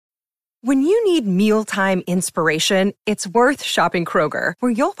When you need mealtime inspiration, it's worth shopping Kroger,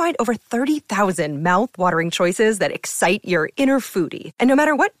 where you'll find over 30,000 mouth-watering choices that excite your inner foodie. And no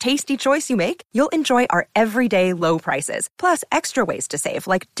matter what tasty choice you make, you'll enjoy our everyday low prices, plus extra ways to save,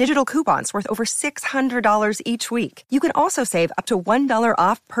 like digital coupons worth over $600 each week. You can also save up to $1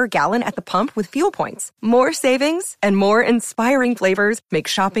 off per gallon at the pump with fuel points. More savings and more inspiring flavors make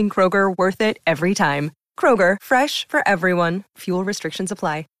shopping Kroger worth it every time. Kroger, fresh for everyone. Fuel restrictions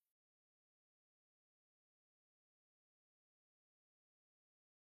apply.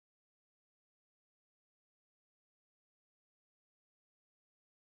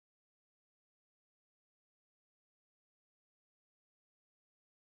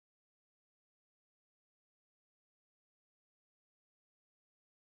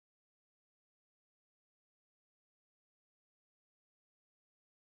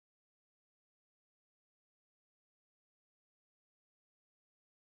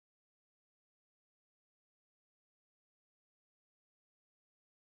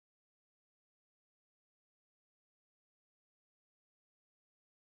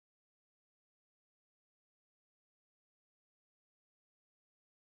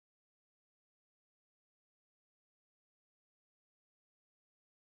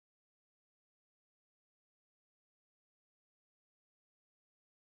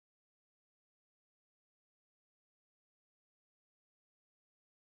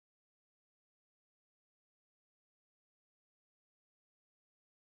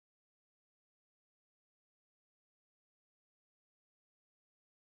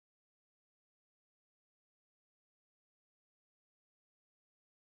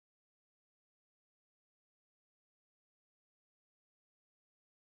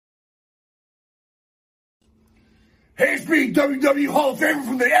 Here's me, WWE Hall of Famer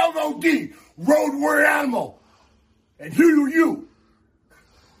from the LOD, Road Warrior Animal. And who are you?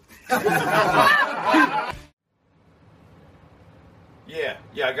 Yeah,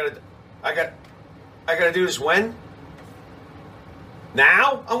 I gotta do this when?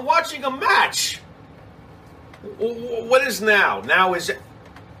 Now? I'm watching a match. What is now? Now is...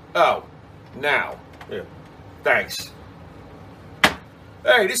 Oh, now. Yeah, thanks.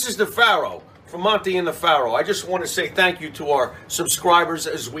 Hey, this is the Pharaoh from Monty and the Pharaoh. I just want to say thank you to our subscribers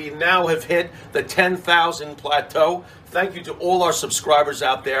as we now have hit the 10,000 plateau. Thank you to all our subscribers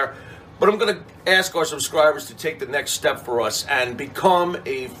out there. But I'm going to ask our subscribers to take the next step for us and become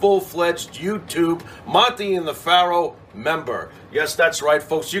a full-fledged YouTube Monty and the Pharaoh member. Yes, that's right,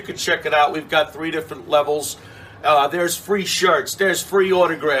 folks. You can check it out. We've got 3 different levels. There's free shirts. There's free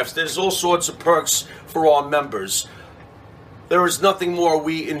autographs. There's all sorts of perks for our members. There is nothing more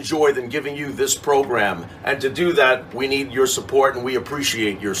we enjoy than giving you this program. And to do that, we need your support, and we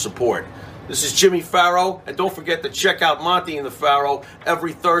appreciate your support. This is Jimmy Pharaoh, and don't forget to check out Monty and the Pharaoh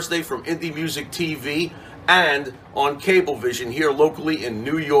every Thursday from Indie Music TV and on Cablevision here locally in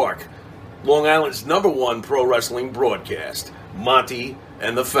New York. Long Island's #1 pro wrestling broadcast, Monty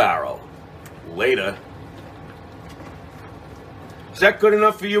and the Pharaoh. Later. Is that good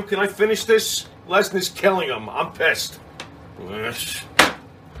enough for you? Can I finish this? Lesnar's killing him. I'm pissed. Yes.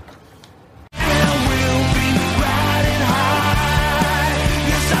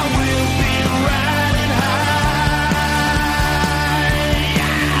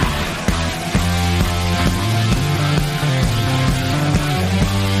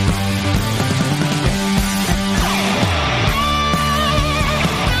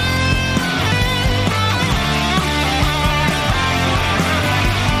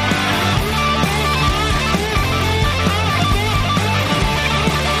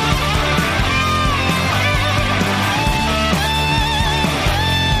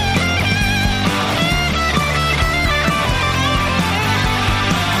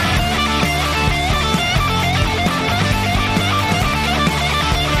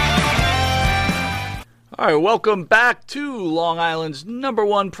 All right, welcome back to Long Island's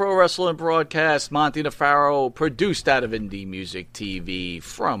 #1 pro wrestling broadcast, Monty the Pharaoh, produced out of Indie Music TV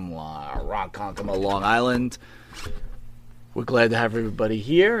from Ronkonkoma, Long Island. We're glad to have everybody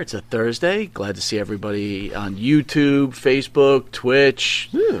here. It's a Thursday. Glad to see everybody on YouTube, Facebook, Twitch.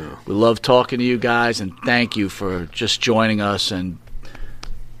 Yeah. We love talking to you guys, and thank you for just joining us and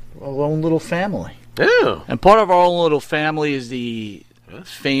our own little family. Yeah. And part of our own little family is the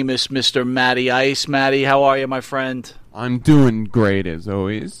famous Mr. Matty Ice. Matty, how are you, my friend? I'm doing great, as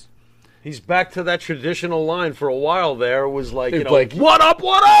always. He's back to that traditional line. For a while there, it was like, like, what up,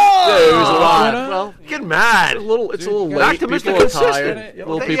 what up? Yeah, it was a lot. Well, get mad. It's a little late. Back to Mr. People are Consistent. tired.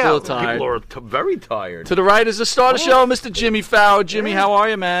 People are tired. People are very tired. To the right is the star of the show, Mr. Jimmy Farrow. Jimmy, how are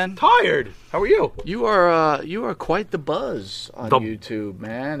you, man? Tired. How are you? You are quite the buzz on YouTube,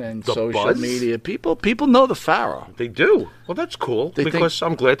 man, and social buzz? media. People know the Farrow. They do. Well, that's cool because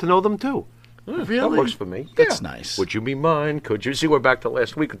I'm glad to know them too. Really? That works for me. That's nice. Would you be mine? Could you? See, we're back to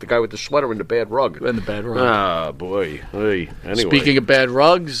last week with the guy with the sweater and the bad rug. And the bad rug. Ah, boy. Hey, anyway. Speaking of bad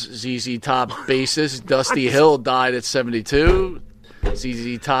rugs, ZZ Top bassist Dusty Hill died at 72.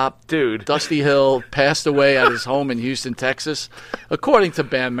 ZZ Top, dude. Dusty Hill passed away at his home in Houston, Texas. According to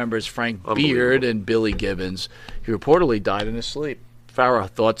band members Frank Beard and Billy Gibbons, he reportedly died in his sleep. Farrah,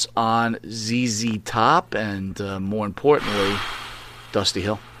 thoughts on ZZ Top and, more importantly, Dusty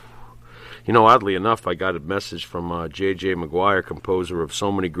Hill? You know, oddly enough, I got a message from J.J. Maguire, composer of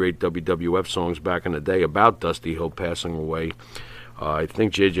so many great WWF songs back in the day, about Dusty Hill passing away. I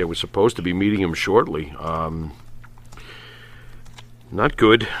think J.J. was supposed to be meeting him shortly. Not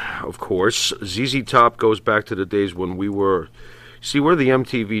good, of course. ZZ Top goes back to the days when we're the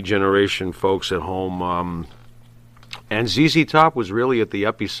MTV generation, folks at home. And ZZ Top was really at the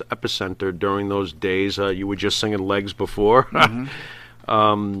epicenter during those days. You were just singing Legs before. Mm-hmm.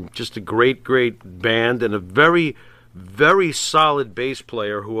 Just a great, great band and a very, very solid bass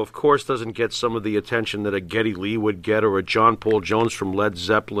player who, of course, doesn't get some of the attention that a Geddy Lee would get or a John Paul Jones from Led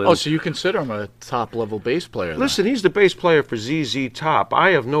Zeppelin. Oh, so you consider him a top-level bass player? Listen, he's the bass player for ZZ Top. I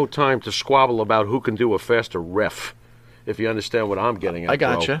have no time to squabble about who can do a faster riff, if you understand what I'm getting at. I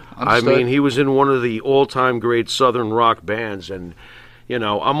gotcha. I mean, he was in one of the all-time great Southern rock bands, and you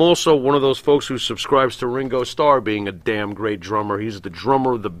know, I'm also one of those folks who subscribes to Ringo Starr being a damn great drummer. He's the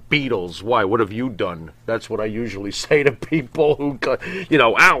drummer of the Beatles. Why? What have you done? That's what I usually say to people who,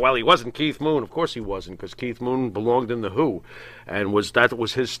 well, he wasn't Keith Moon. Of course he wasn't, because Keith Moon belonged in The Who, and that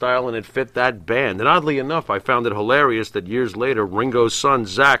was his style, and it fit that band. And oddly enough, I found it hilarious that years later, Ringo's son,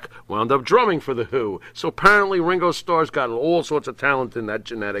 Zach, wound up drumming for The Who. So apparently Ringo Starr's got all sorts of talent in that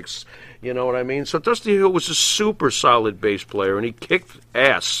genetics. You know what I mean? So Dusty Hill was a super solid bass player, and he kicked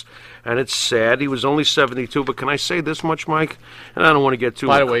ass. And it's sad. He was only 72, but can I say this much, Mike? And I don't want to get too...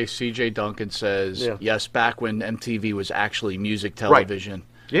 By the way, C.J. Duncan says, yes, back when MTV was actually music television.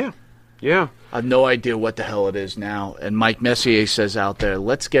 Right. Yeah. I have no idea what the hell it is now. And Mike Messier says out there,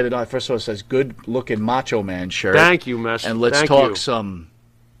 let's get it on. First of all, it says, good-looking Macho Man shirt. Thank you, Mess. And let's talk some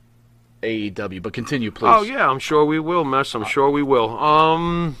AEW. But continue, please. Oh, yeah, I'm sure we will, Mess. I'm sure we will.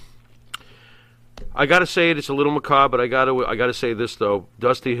 I gotta say it's a little macabre, but I gotta say this though.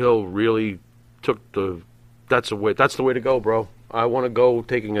 Dusty Hill really took that's the way to go, bro. I want to go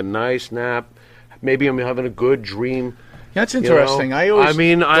taking a nice nap. Maybe I'm having a good dream. Yeah, that's interesting.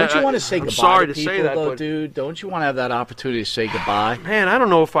 Don't you want to say goodbye sorry to to people, say that, though, but dude? Don't you want to have that opportunity to say goodbye? Man, I don't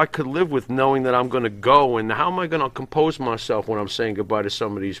know if I could live with knowing that I'm going to go, and how am I going to compose myself when I'm saying goodbye to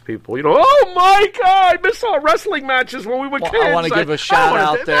some of these people? You know, oh my God, I miss our wrestling matches when we were kids. I want to give a shout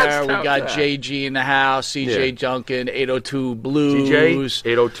out there. We got JG in the house, CJ Duncan, 802 Blues. CJ,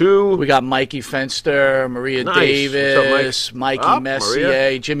 802. We got Mikey Fenster, Maria Davis, up, Mike? Mikey Messier.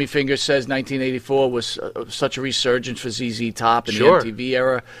 Maria. Jimmy Finger says 1984 was such a resurgence for ZZ Top in the MTV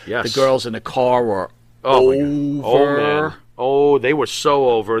era. Yes. The girls in the car were over. Oh, man. Oh, they were so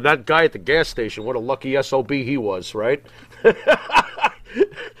over. That guy at the gas station, what a lucky SOB he was, right?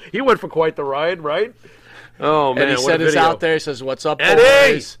 He went for quite the ride, right? Oh, man. And he said it's out there. He says, what's up,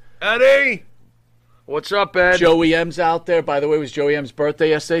 Eddie? boys? Eddie! What's up, Ed? Joey M's out there. By the way, it was Joey M's birthday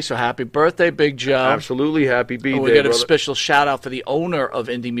yesterday, so happy birthday, Big Joe. Absolutely happy birthday, we got a special shout-out for the owner of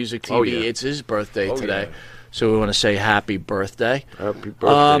Indie Music TV. Oh, yeah. It's his birthday today. Yeah. So we want to say happy birthday. Happy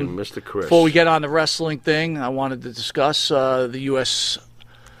birthday, Mr. Chris. Before we get on the wrestling thing, I wanted to discuss the U.S.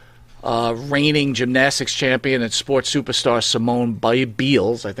 Reigning gymnastics champion and sports superstar Simone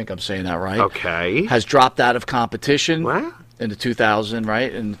Biles. I think I'm saying that right. Okay. Has dropped out of competition. What? In the 2000,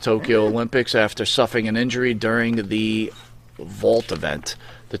 right, in the Tokyo Olympics after suffering an injury during the vault event.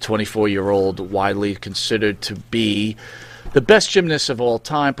 The 24-year-old, widely considered to be the best gymnast of all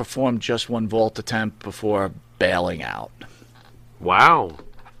time, performed just one vault attempt before bailing out. Wow.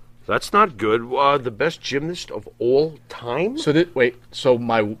 That's not good. The best gymnast of all time?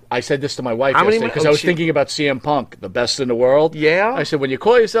 I said this to my wife yesterday because I was thinking about CM Punk, the best in the world. Yeah? I said, when you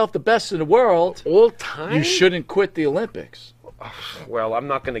call yourself the best in the world, all time, you shouldn't quit the Olympics. Well, I'm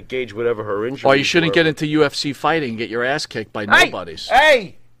not going to gauge whatever her injury. Or you shouldn't get into UFC fighting and get your ass kicked by nobodies.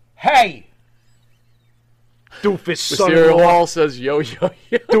 Hey! Doofus Mysterio son-in-law. Hall says, yo, yo,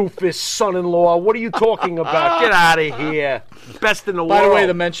 yo. Doofus son-in-law. What are you talking about? Get out of here. Best in the world. By the way,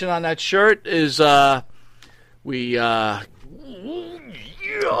 the mention on that shirt is Bob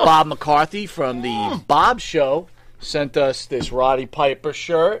McCarthy from the Bob Show sent us this Roddy Piper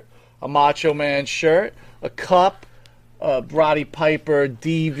shirt, a Macho Man shirt, a cup, a Roddy Piper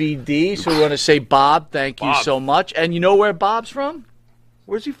DVD. So we want to say, Bob, thank you so much. And you know where Bob's from?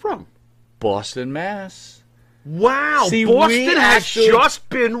 Where's he from? Boston, Mass. Wow, See, Boston we has actually- just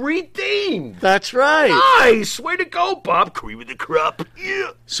been redeemed. That's right. Nice. Way to go, Bob. Cream of the crop.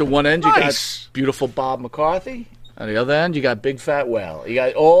 Yeah. So one end you Nice. got beautiful Bob McCarthy. On the other end, you got Big Fat Whale. You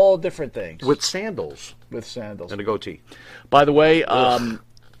got all different things. With sandals. With sandals. And a goatee. By the way,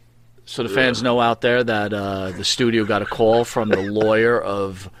 so the fans know out there that the studio got a call from the lawyer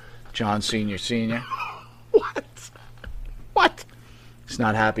of John Senior. What? He's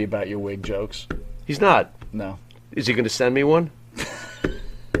not happy about your wig jokes. He's not. No. Is he going to send me one?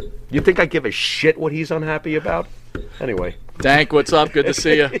 You think I give a shit what he's unhappy about? Anyway. Dank, what's up? Good to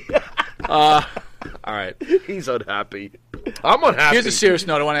see you. All right. He's unhappy. I'm unhappy. Here's a serious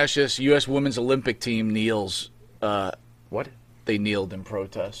note. I want to ask you this. U.S. Women's Olympic team kneels. What? They kneeled in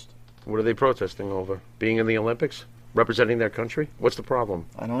protest. What are they protesting over? Being in the Olympics? Representing their country? What's the problem?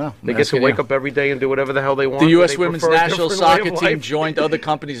 I don't know. They get to wake up every day and do whatever the hell they want. The U.S. They women's prefer a national different way soccer of team life. joined other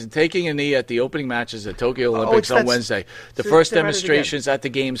companies in taking a knee at the opening matches at Tokyo Olympics on that's- Wednesday. The so first they're at it demonstrations at the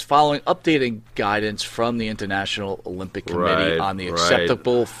games following updating guidance from the International Olympic Committee Right, on the right.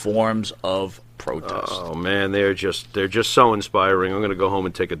 acceptable forms of protest. Oh man, they're just so inspiring. I'm going to go home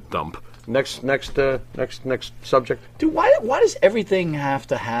and take a dump. Next subject. Dude, why does everything have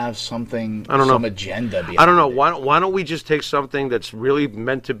to have something, I don't know. some agenda behind I don't know. it? Why don't we just take something that's really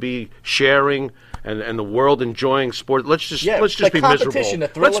meant to be sharing and the world enjoying sport? Let's just Yeah, be like miserable. competition, the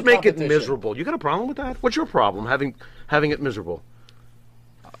thrill Let's of make it competition. miserable. You got a problem with that? What's your problem having it miserable?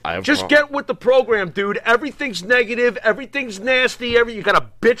 I have Just get with the program, dude. Everything's negative. Everything's nasty. You got to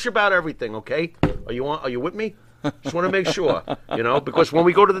bitch about everything. Okay? Are you with me? Just want to make sure, because when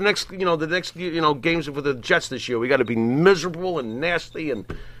we go to the next games for the Jets this year, we got to be miserable and nasty. And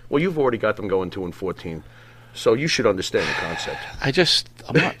well, you've already got them going 2-14, so you should understand the concept.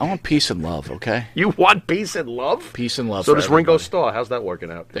 I want peace and love, okay? You want peace and love? Peace and love. So for does Ringo everybody. Starr. How's that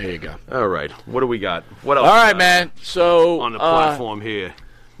working out? There you go. All right. What do we got? What else? All we right, got man. So on the platform here.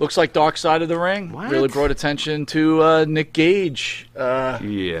 looks like Dark Side of the Ring What? really brought attention to Nick Gage. Yeah.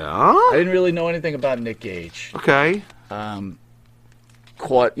 I didn't really know anything about Nick Gage. Okay.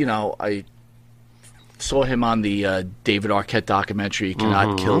 I saw him on the David Arquette documentary. You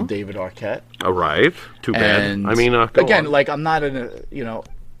cannot kill David Arquette. All right. Too bad. And I mean, go again, on. like I'm not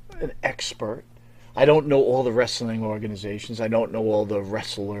an expert. I don't know all the wrestling organizations. I don't know all the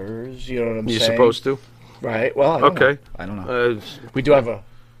wrestlers. You know what I'm You're saying? supposed to. Right. Well, I don't know. Okay. I don't know. Uh, We do have a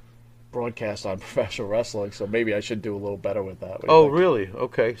broadcast on professional wrestling, so maybe I should do a little better with that. What do you Oh, think? really?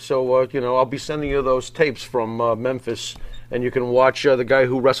 Okay. So, I'll be sending you those tapes from Memphis, and you can watch the guy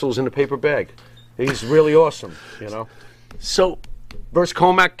who wrestles in a paper bag. He's really awesome, So, Versus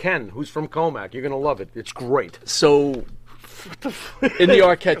Comac Ken, who's from Comac. You're going to love it. It's great. so in the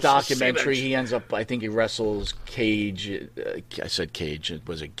Arquette Let's see documentary, that. he ends up, I think he wrestles Cage. I said Cage. It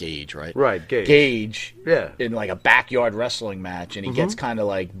was a Gage, right? Right, Gage. Gage. Yeah. In like a backyard wrestling match, and he gets kind of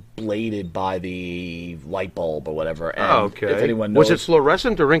like bladed by the light bulb or whatever. And Oh, okay. If anyone knows, Was it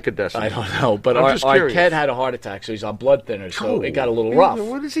fluorescent or incandescent? I don't know, but I'm just curious. Arquette had a heart attack, so he's on blood thinners, so it got a little rough.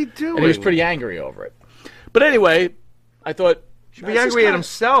 What is he doing? And he was pretty angry over it. But anyway, I thought Should be angry at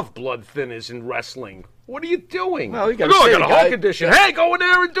himself, blood thinners in wrestling. What are you doing? Well, you gotta I say, got a guy- heart condition. Hey, go in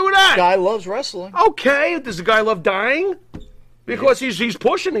there and do that. Guy loves wrestling. Okay, does the guy love dying? Because he's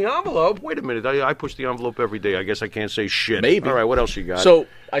pushing the envelope. Wait a minute, I push the envelope every day. I guess I can't say shit. Maybe. All right, what else you got? So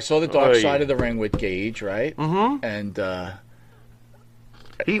I saw the Dark Oy. Side of the Ring with Gage, right? Mm-hmm. And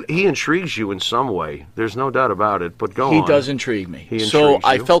he intrigues you in some way. There's no doubt about it. But go he on. does intrigue me. He So intrigues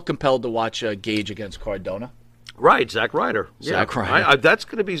I you. felt compelled to watch Gage against Cardona. Right, Zack Ryder. Zack Yeah. Ryder. That's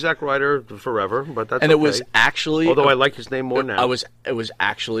going to be Zack Ryder forever. But that's And okay. it was actually, Although I like his name more now. it was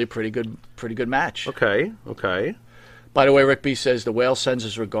actually a pretty good match. Okay. By the way, Rick B says the whale sends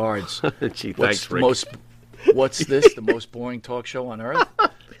his regards. Gee, What's thanks, the Rick. What's this? The most boring talk show on earth?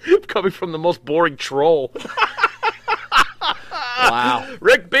 Coming from the most boring troll. Wow.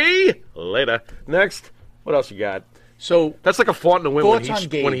 Rick B. Later. Next. What else you got? So That's like a fart in the wind Thoughts on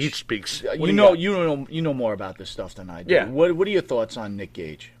Gage? when he speaks. What do you got? know more about this stuff than I do. Yeah. What are your thoughts on Nick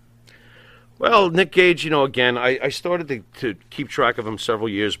Gage? Well, Nick Gage, again, I started to keep track of him several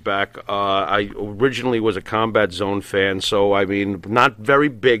years back. I originally was a Combat Zone fan, so, I mean, not very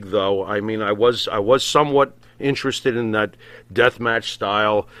big, though. I mean, I was somewhat interested in that deathmatch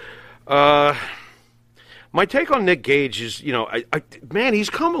style. My take on Nick Gage is, man, he's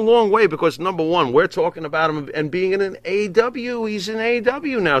come a long way because, number one, we're talking about him and being in an AEW. He's in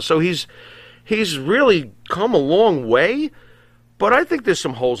AEW now, so he's really come a long way. But I think there's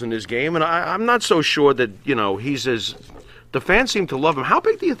some holes in his game, and I'm not so sure that, he's as... The fans seem to love him. How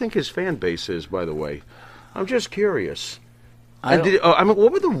big do you think his fan base is, by the way? I'm just curious. What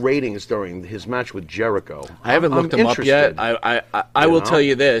were the ratings during his match with Jericho? I haven't looked him up yet. I will tell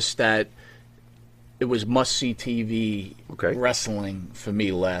you this, that it was must-see TV wrestling for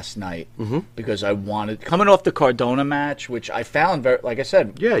me last night because I wanted... Coming off the Cardona match, which I found, very, like I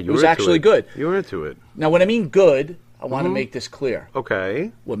said, it was actually good. You were into it. Now, when I mean good, I want to make this clear.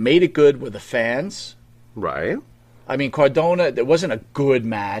 Okay. What made it good were the fans. Right. I mean, Cardona, it wasn't a good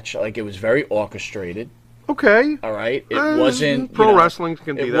match. Like, it was very orchestrated. Okay. All right? It wasn't... Pro wrestling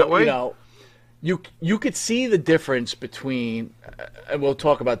can be that way. You could see the difference between... and we'll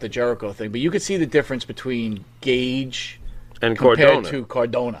talk about the Jericho thing, but you could see the difference between Gage and compared to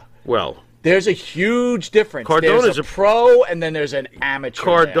Cardona. Well... There's a huge difference. Cardona's there's a pro, and then there's an amateur.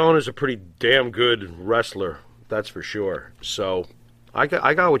 Cardona's a pretty damn good wrestler. That's for sure. So... I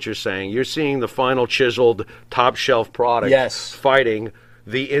got what you're saying. You're seeing the final chiseled top shelf product fighting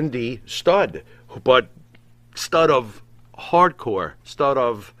the indie stud, but stud of hardcore, stud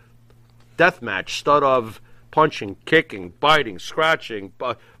of deathmatch, stud of punching, kicking, biting, scratching.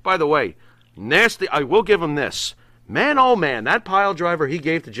 By the way, nasty. I will give him this. Man, oh man, that pile driver he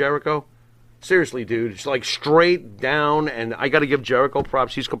gave to Jericho. Seriously, dude, it's like straight down, and I got to give Jericho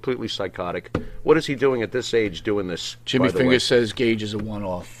props. He's completely psychotic. What is he doing at this age doing this? Jimmy Fingers says Gage is a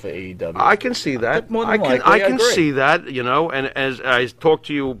one-off for AEW. I can see that. I can see that, and as I talked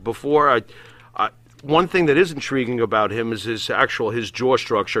to you before, one thing that is intriguing about him is his jaw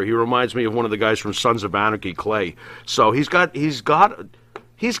structure. He reminds me of one of the guys from Sons of Anarchy, Clay. So he's got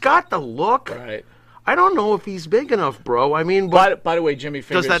the look. Right. I don't know if he's big enough, bro. I mean, by the way, Jimmy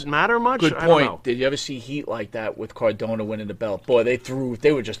Fingers, does that matter much? Good point. I don't know. Did you ever see heat like that with Cardona winning the belt? Boy,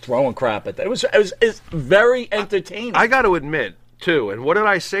 they were just throwing crap at that. It was very entertaining. I got to admit, too, and what did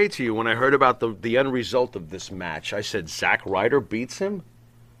I say to you when I heard about the end result of this match? I said Zack Ryder beats him.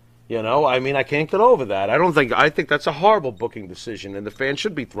 I mean, I can't get over that. I think that's a horrible booking decision, and the fans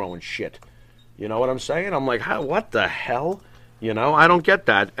should be throwing shit. You know what I'm saying? I'm like, what the hell? I don't get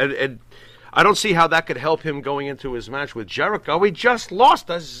that. And I don't see how that could help him going into his match with Jericho. He just lost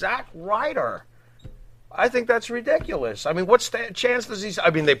to Zack Ryder. I think that's ridiculous. I mean, what's the chance does he... I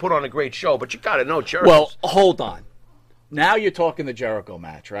mean, they put on a great show, but you got to know Jericho. Well, hold on. Now you're talking the Jericho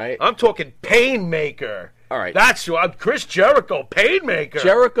match, right? I'm talking Painmaker. All right. That's who I'm... Chris Jericho, Painmaker.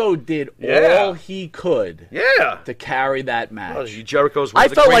 Jericho did all he could to carry that match. Well, Jericho's one I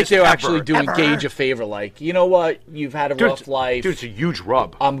of the felt like they were ever, actually doing Gage a favor. Like, you know what? You've had a rough life. Dude, it's a huge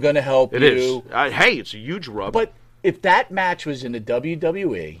rub. I'm going to help you. It is. Hey, it's a huge rub. But if that match was in the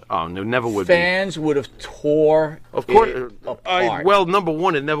WWE... Oh, no, never would fans would have tore it apart. Well, number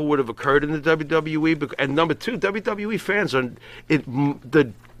one, it never would have occurred in the WWE. And number two, WWE fans are...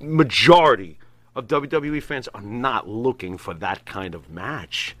 the majority of WWE fans are not looking for that kind of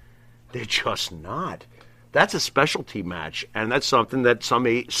match. They're just not. That's a specialty match, and that's something that some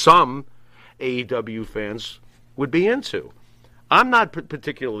AEW fans would be into. I'm not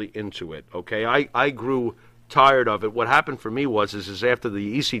particularly into it, okay? I grew tired of it. What happened for me is after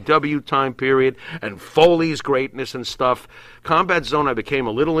the ECW time period and Foley's greatness and stuff, Combat Zone I became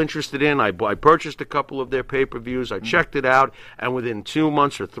a little interested in. I purchased a couple of their pay-per-views. I checked it out, and within 2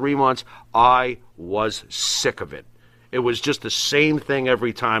 months or 3 months, I was sick of it. It was just the same thing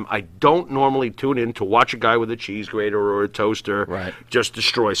every time. I don't normally tune in to watch a guy with a cheese grater or a toaster just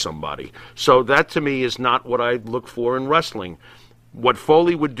destroy somebody. So that, to me, is not what I look for in wrestling. What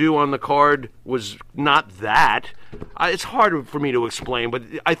Foley would do on the card was not that. It's hard for me to explain, but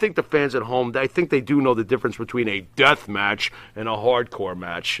I think the fans at home, I think they do know the difference between a death match and a hardcore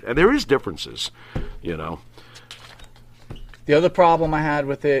match. And there is differences, The other problem I had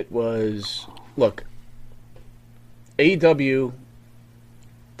with it was, look, AEW,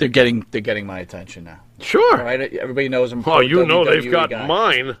 they're getting my attention now. Sure. All right? Everybody knows I'm Oh, you know WWE they've got guy.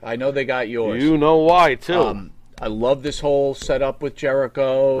 mine. I know they got yours. You know why, too. I love this whole setup with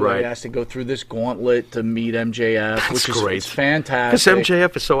Jericho. Right. He has to go through this gauntlet to meet MJF, which is great. It's fantastic. Because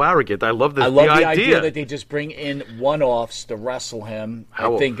MJF is so arrogant. I love the idea that they just bring in one-offs to wrestle him.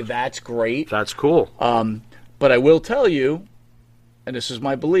 I think that's great. That's cool. But I will tell you, and this is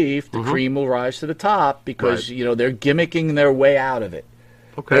my belief, the cream will rise to the top because they're gimmicking their way out of it.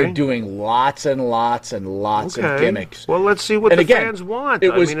 Okay. They're doing lots and lots and lots of gimmicks. Well, let's see what fans want.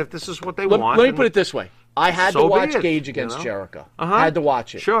 If this is what they want. Let me put it this way. I had So to be watch it, Gage against you know? Jericho. Uh-huh. Had to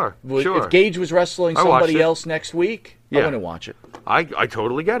watch it. Sure. If Gage was wrestling I watched somebody it. else next week, I Yeah. wouldn't watch it. I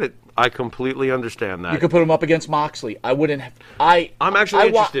totally get it. I completely understand that. You could put him up against Moxley. I wouldn't have. I'm actually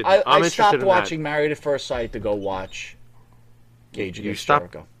interested. I'm I interested stopped in that. watching Married at First Sight to go watch Gage You against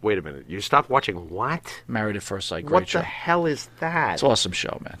stopped. Jericho. Wait a minute. You stopped watching what? Married at First Sight. Great What show. the hell is that? It's an awesome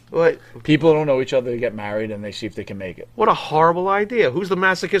show, man. What? People don't know each other. They get married and they see if they can make it. What a horrible idea. Who's the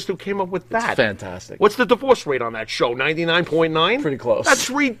masochist who came up with It's that? fantastic. What's the divorce rate on that show? 99.9? Pretty close.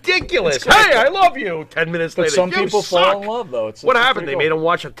 That's ridiculous. It's great. Hey, I love you. 10 minutes But later, some you people suck. fall in love, though. What it's happened? pretty They made cool. them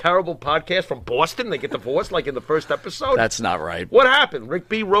watch a terrible podcast from Boston? They get divorced like in the first episode? That's not right. What happened? Rick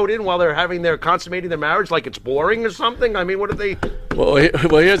B wrote in while they're consummating their marriage like it's boring or something? I mean, what did they... Well,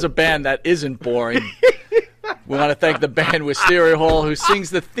 here's a band that isn't boring. We want to thank the band Wisteria Hall, who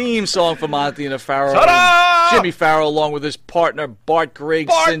sings the theme song for Monty and the Pharaoh. Ta-da! Jimmy Farrow, along with his partner Bart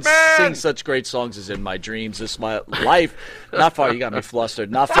Griggs, Bartman! sings such great songs as "In My Dreams," "This Is My Life." Not far, you got me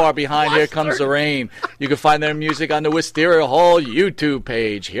flustered. Not far behind, "Here Comes the Rain." You can find their music on the Wisteria Hall YouTube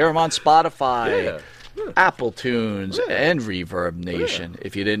page. Hear them on Spotify. Apple Tunes, and Reverb Nation.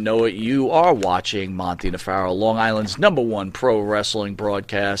 If you didn't know it, you are watching Monty Nefaro, Long Island's #1 pro wrestling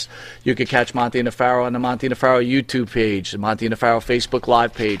broadcast. You can catch Monty Nefaro on the Monty Nefaro YouTube page, the Monty Nefaro Facebook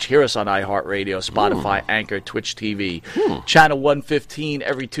Live page. Hear us on iHeartRadio, Spotify, Anchor, Twitch TV. Channel 115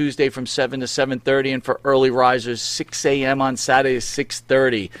 every Tuesday from 7 to 7:30, and for early risers, 6 a.m. on Saturday to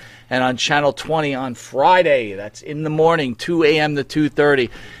 6:30. And on Channel 20 on Friday, that's in the morning, 2 a.m. to 2:30.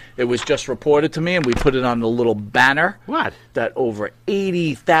 It was just reported to me, and we put it on the little banner. What? That over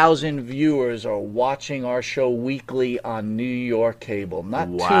 80,000 viewers are watching our show weekly on New York cable. Not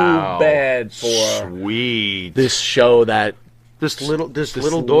Wow. too bad for Sweet. this show that... This little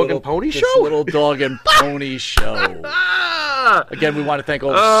dog and pony this show? little dog and pony show. Ah! Again, we want to thank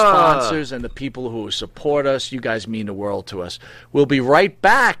all the sponsors and the people who support us. You guys mean the world to us. We'll be right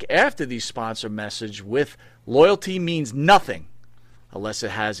back after the sponsor message with Loyalty Means Nothing unless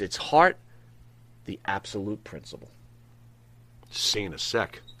it has its heart, the absolute principle. See you in a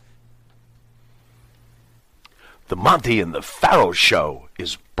sec. The Monty and the Pharaoh Show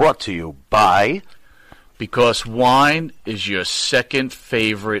is brought to you by... Because wine is your second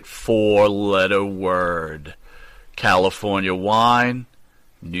favorite four-letter word. California wine,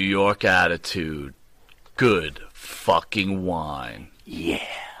 New York attitude. Good fucking wine. Yeah.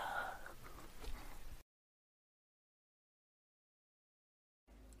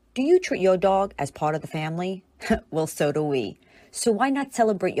 Do you treat your dog as part of the family? Well, so do we. So why not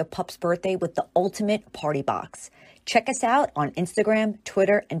celebrate your pup's birthday with the ultimate party box? Check us out on Instagram,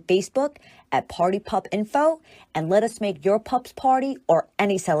 Twitter, and Facebook at Party Pup Info, and let us make your pup's party or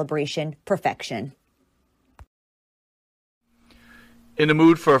any celebration perfection. In the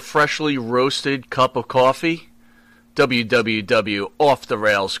mood for a freshly roasted cup of coffee?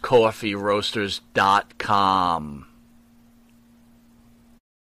 www.offtherailscoffeeroasters.com.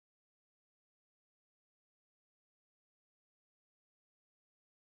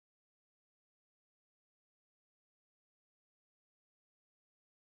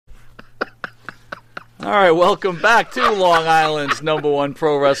 All right, welcome back to Long Island's #1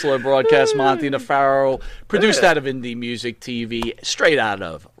 pro wrestler broadcast, Monty Nefaro, produced out of Indie Music TV, straight out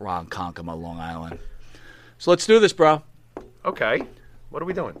of Ronkonkoma, Long Island. So let's do this, bro. Okay. What are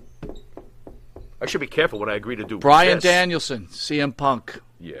we doing? I should be careful what I agree to do. with Bryan this. Danielson, CM Punk.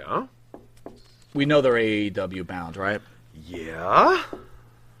 Yeah. We know they're AEW bound, right? Yeah.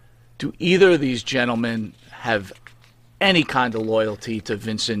 Do either of these gentlemen have any kind of loyalty to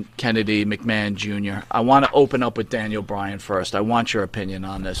Vincent Kennedy McMahon Jr.? I want to open up with Daniel Bryan first. I want your opinion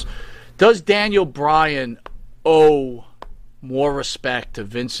on this. Does Daniel Bryan owe more respect to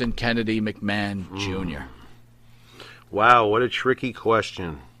Vincent Kennedy McMahon Jr.? Wow, what a tricky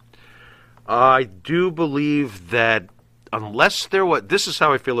question. I do believe that unless there was... This is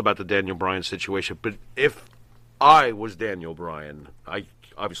how I feel about the Daniel Bryan situation, but if I was Daniel Bryan, I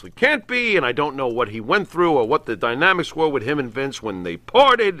obviously can't be, and I don't know what he went through or what the dynamics were with him and Vince when they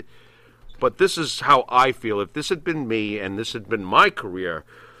parted, but this is how I feel. If this had been me and this had been my career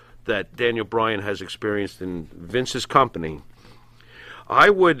that Daniel Bryan has experienced in Vince's company, I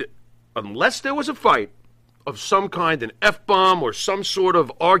would, unless there was a fight of some kind, an F-bomb or some sort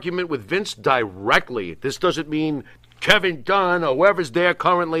of argument with Vince directly, this doesn't mean Kevin Dunn or whoever's there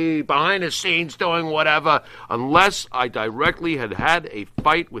currently behind the scenes doing whatever, unless I directly had a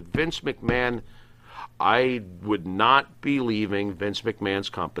fight with Vince McMahon, I would not be leaving Vince McMahon's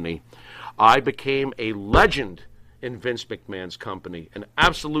company. I became a legend in Vince McMahon's company, an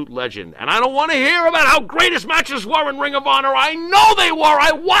absolute legend. And I don't want to hear about how great his matches were in Ring of Honor. I know they were.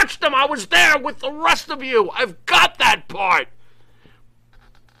 I watched them. I was there with the rest of you. I've got that part.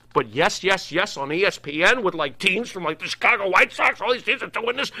 But yes, on ESPN with like teams from like the Chicago White Sox, all these teams are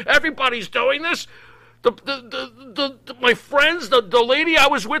doing this. Everybody's doing this. My friends, the lady I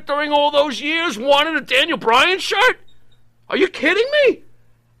was with during all those years wanted a Daniel Bryan shirt? Are you kidding me?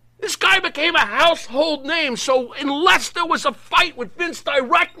 This guy became a household name, so unless there was a fight with Vince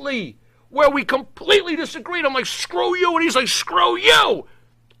directly where we completely disagreed, I'm like, screw you, and he's like, screw you,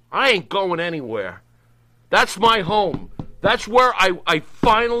 I ain't going anywhere. That's my home. That's where I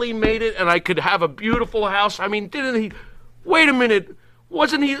finally made it, and I could have a beautiful house. I mean, didn't he... Wait a minute.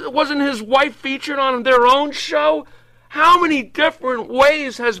 Wasn't his wife featured on their own show? How many different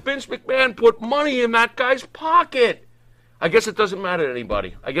ways has Vince McMahon put money in that guy's pocket? I guess it doesn't matter to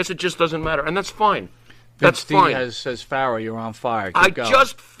anybody. I guess it just doesn't matter, and that's fine. That's fine. Says Farrell, you're on fire. I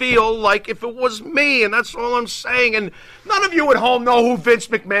just feel like if it was me, and that's all I'm saying, and none of you at home know who Vince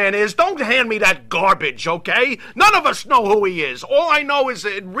McMahon is. Don't hand me that garbage, okay? None of us know who he is. All I know is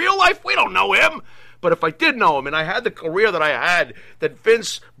that in real life, we don't know him. But if I did know him, and I had the career that I had, that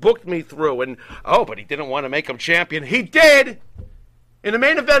Vince booked me through, and, but he didn't want to make him champion. He did! In the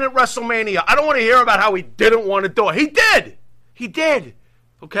main event at WrestleMania. I don't want to hear about how he didn't want to do it. He did! He did!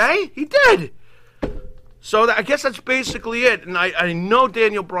 Okay? He did! So I guess that's basically it. And I know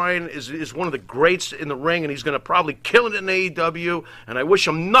Daniel Bryan is one of the greats in the ring, and he's going to probably kill it in AEW, and I wish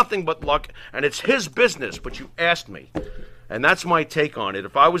him nothing but luck, and it's his business, but you asked me. And that's my take on it.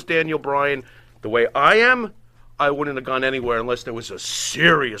 If I was Daniel Bryan, the way I am, I wouldn't have gone anywhere unless there was a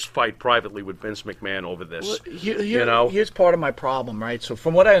serious fight privately with Vince McMahon over this. Well, here's part of my problem, right? So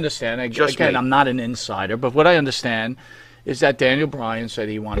from what I understand, I'm not an insider, but what I understand is that Daniel Bryan said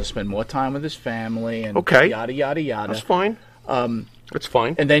he wanted to spend more time with his family and yada, yada, yada. That's fine. That's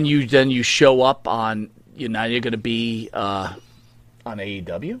fine. And then you show up on, now you're going to be on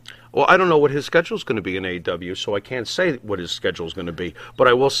AEW? Well, I don't know what his schedule is going to be in AEW, so I can't say what his schedule is going to be. But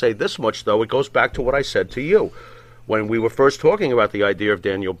I will say this much, though. It goes back to what I said to you. When we were first talking about the idea of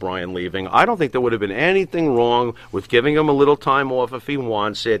Daniel Bryan leaving, I don't think there would have been anything wrong with giving him a little time off if he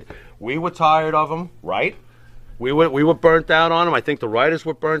wants it. We were tired of him, right? We were burnt out on him. I think the writers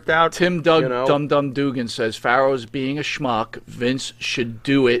were burnt out. Tim Dum Dum Dugan says Pharaoh's being a schmuck. Vince should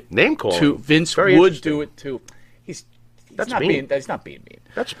do it. Name call. Vince would do it too. That's not mean. That's not being mean.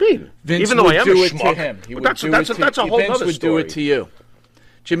 That's mean. Vince Even though would I am do a it schmuck. to him. He would that's do a it to whole Vince other would story. do it to you.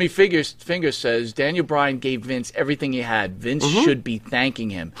 Jimmy Finger says Daniel Bryan gave Vince everything he had. Vince should be thanking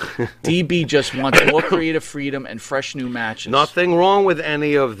him. DB just wants more creative freedom and fresh new matches. Nothing wrong with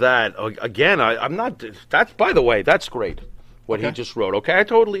any of that. Again, I'm not. That's, by the way, that's great. What he just wrote. Okay, I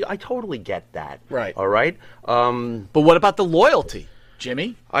totally get that. Right. All right. But what about the loyalty,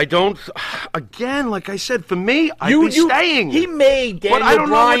 Jimmy? I don't. Again, like I said, for me, I'd be staying. He made Daniel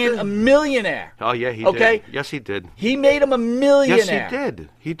Bryan a millionaire. Oh yeah, he did. Yes, he did. He made him a millionaire. Yes, he did.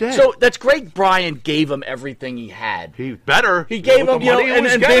 He did. So that's great. Bryan gave him everything he had. He better. He gave him,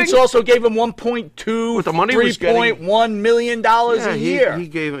 and Vince also gave him $3.1 million a year.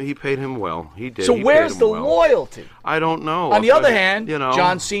 He paid him well. He did. So where's the loyalty? I don't know. On the other hand,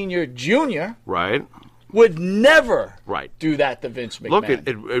 John Senior Jr. Right. would never do that to Vince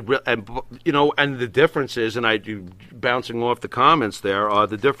McMahon. Look, and the difference is, and I do bouncing off the comments there.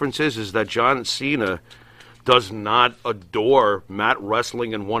 The difference is that John Cena does not adore mat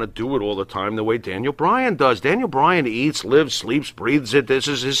wrestling and want to do it all the time the way Daniel Bryan does. Daniel Bryan eats, lives, sleeps, breathes it. This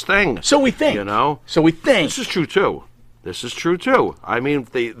is his thing. So we think. So we think. This is true too. I mean,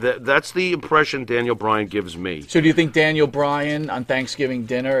 that's the impression Daniel Bryan gives me. So do you think Daniel Bryan on Thanksgiving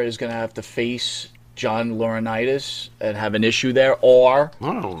dinner is going to have to face John Laurinaitis and have an issue there, or I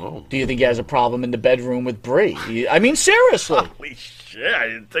don't know. Do you think he has a problem in the bedroom with Brie? I mean, seriously. Holy shit! I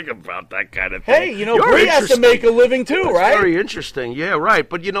didn't think about that kind of thing. Hey, Brie has to make a living too, That's right? Very interesting. Yeah, right.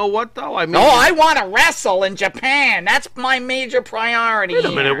 But you know what, though? I mean, I want to wrestle in Japan. That's my major priority. Wait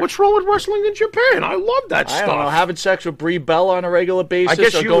a minute. What's wrong with wrestling in Japan? I love that stuff. I don't know. Having sex with Brie Bella on a regular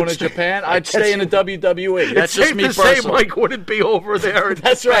basis, or going to Japan, I'd stay in the WWE. That's just me personally. Say Mike wouldn't be over there.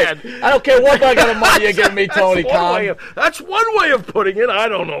 That's right. I don't care what kind of money you give me, Tony Khan. That's one way of putting it. I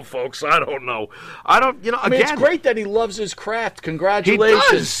don't know, folks. I don't know. Again, it's great that he loves his craft. Congratulations. He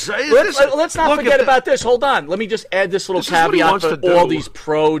does. Let's not forget about this. Hold on. Let me just add this little caveat for all these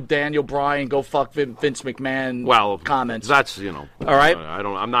pro Daniel Bryan, go fuck Vince McMahon comments. That's, all right?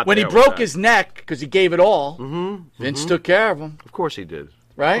 I'm not When he broke his neck, because he gave it all, Vince took care of him. Of course he did.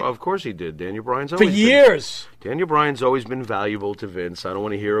 right? Of course he did. Daniel Bryan's For always years. Daniel Bryan's always been valuable to Vince. I don't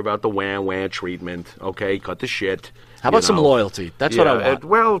want to hear about the wham treatment. Okay, cut the shit. How about some loyalty? That's what I want.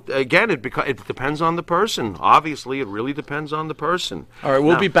 Well, again, it depends on the person. Obviously, it really depends on the person. All right,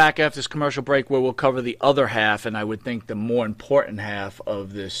 we'll be back after this commercial break where we'll cover the other half, and I would think the more important half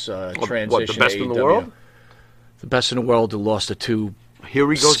of this transition. What, the best in the world? The best in the world who lost to two Here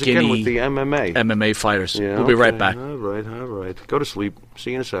he goes skinny again with the MMA fighters. Yeah, we'll be right back. All right. Go to sleep.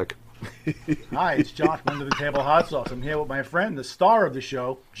 See you in a sec. Hi, it's Josh, Under the Table Hot Sauce. I'm here with my friend, the star of the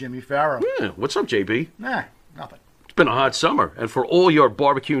show, Jimmy Farrow. Yeah, what's up, JB? Nah, nothing. It's been a hot summer, and for all your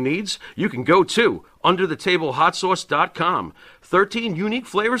barbecue needs, you can go to underthetablehotsauce.com. 13 unique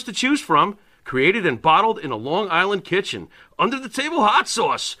flavors to choose from, created and bottled in a Long Island kitchen.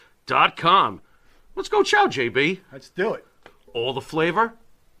 Underthetablehotsauce.com. Let's go chow, JB. Let's do it. All the flavor,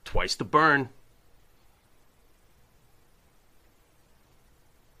 twice the burn.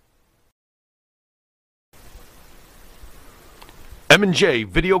 M&J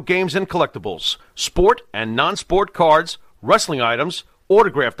Video Games and Collectibles. Sport and non-sport cards, wrestling items,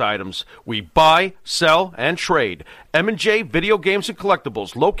 autographed items. We buy, sell, and trade. M&J Video Games and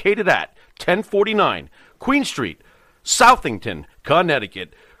Collectibles, located at 1049 Queen Street, Southington,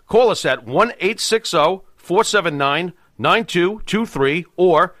 Connecticut. Call us at 1-860-479-9223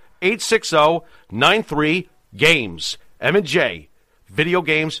 or 860-93-GAMES. M&J Video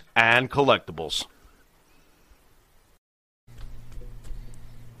Games and Collectibles.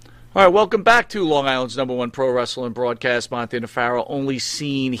 All right, welcome back to Long Island's #1 pro wrestling broadcast. Monty and Farrell, only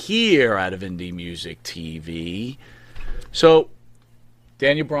seen here out of Indie Music TV. So,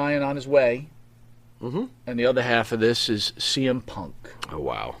 Daniel Bryan on his way. Mm-hmm. And the other half of this is CM Punk. Oh,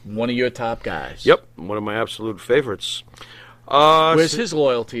 wow. One of your top guys. Yep, one of my absolute favorites. Where's his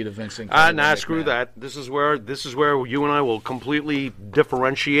loyalty to Vince McMahon? Nah, screw that. This is where you and I will completely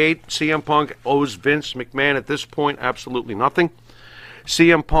differentiate. CM Punk owes Vince McMahon at this point absolutely nothing.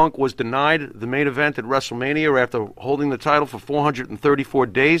 CM Punk was denied the main event at WrestleMania after holding the title for 434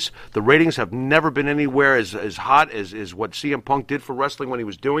 days. The ratings have never been anywhere as hot as what CM Punk did for wrestling when he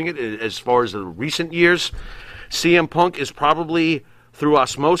was doing it. As far as the recent years, CM Punk is probably, through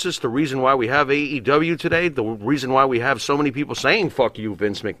osmosis, the reason why we have AEW today, the reason why we have so many people saying, fuck you,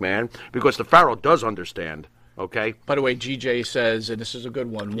 Vince McMahon, because the Pharaoh does understand. Okay? By the way, GJ says, and this is a good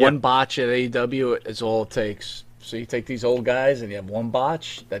one, one botch at AEW is all it takes. So you take these old guys and you have one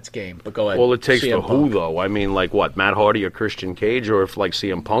botch, that's game. But go ahead. Well, it takes CM for who, Punk. though? I mean, like what, Matt Hardy or Christian Cage, or if like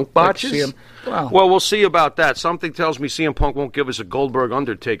CM Punk botches? Well, we'll see about that. Something tells me CM Punk won't give us a Goldberg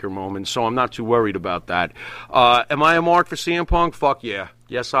Undertaker moment, so I'm not too worried about that. Am I a mark for CM Punk? Fuck yeah.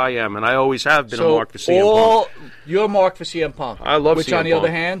 Yes, I am, and I always have been a mark for CM Punk. You're a mark for CM Punk. I love Which, CM on the Punk.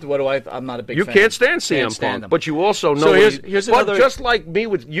 other hand, I'm not a big You fan. can't stand CM Can't stand Punk, him. but you also know. So here's but another. just like me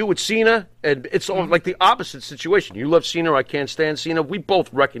with you with Cena, and it's all like the opposite situation. You love Cena, I can't stand Cena. We both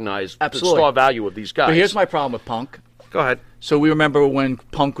recognize Absolutely. the star value of these guys. But here's my problem with Punk. Go ahead. So we remember when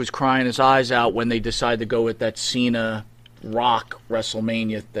Punk was crying his eyes out when they decided to go with that Cena Rock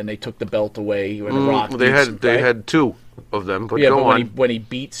WrestleMania. Then they took the belt away. When the Rock They had two of them, but yeah, go but on. when he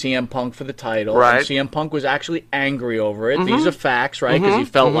beat CM Punk for the title, Right. and CM Punk was actually angry over it. These are facts, right? Because he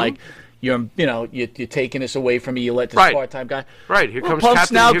felt like you're taking this away from me. You let this Right. part-time guy. Right, here Well, comes Punk's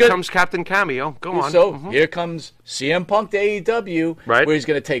Captain. now Here good- comes Captain Cameo. Go on. So here comes CM Punk to AEW, Right. where he's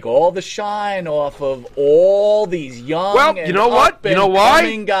going to take all the shine off of all these young. Well, and you know what? up You know and why?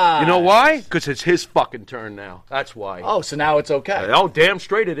 coming guys. You know why? Because it's his fucking turn now. That's why. Oh, so now it's okay. Oh, damn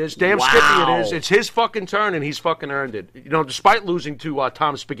straight it is. Damn Wow. skippy it is. It's his fucking turn, and he's fucking earned it. You know, despite losing to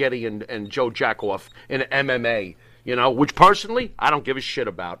Tom Spaghetti and Joe Jackoff in MMA, you know, which personally, I don't give a shit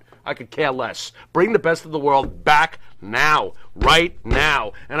about. I could care less. Bring the best of the world back now. Right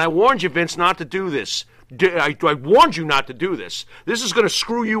now. And I warned you, Vince, not to do this. I warned you not to do this. This is going to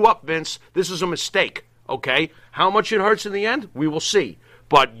screw you up, Vince. This is a mistake, okay? How much it hurts in the end, we will see.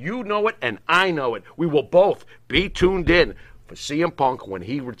 But you know it, and I know it. We will both be tuned in for CM Punk when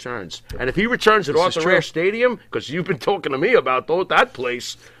he returns. And if he returns at Arthur Ashe Stadium, because you've been talking to me about that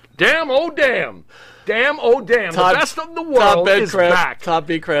place, damn, oh damn. Damn, oh damn. The best of the world is back. Todd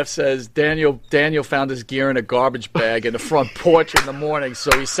Becraft says Daniel found his gear in a garbage bag in the front porch in the morning, so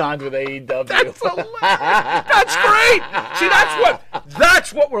he signed with AEW. That's hilarious. That's great. See,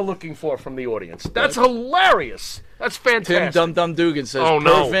 that's what we're looking for from the audience. That's hilarious. That's fantastic. Tim Dum Dum Dugan says,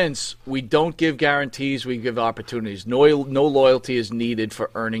 per Vince, we don't give guarantees, we give opportunities. No loyalty is needed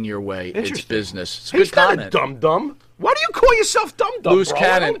for earning your way. It's business. It's a He's good not comment. a dum-dum. Why do you call yourself dum-dum, Loose bro?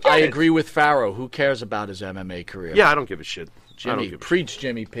 Cannon, I I agree with Farrow. Who cares about his MMA career? Yeah, I don't give a shit. Jimmy, give a preach,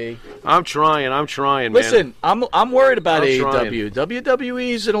 Jimmy P. I'm trying, man. Listen, I'm worried about I'm AEW.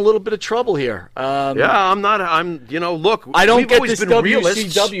 WWE's in a little bit of trouble here. Yeah, I'm not. Look, I don't we've get always this been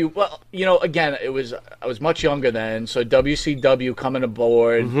realists. WCW. Well, again, I was much younger then, so WCW coming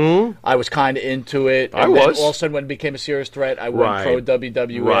aboard, I was kind of into it. And then all of a sudden, when it became a serious threat, I went pro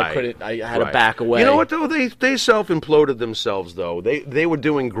WWE. Right. I had to back away. You know what though? They self-imploded themselves though. They were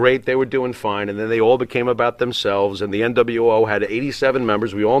doing great. They were doing fine, and then they all became about themselves. And the NWO had 87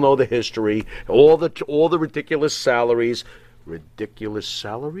 members. We all know the history. All the ridiculous salaries. Ridiculous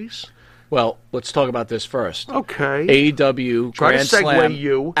salaries? Well, let's talk about this first. Okay. AEW Try Grand to segue Slam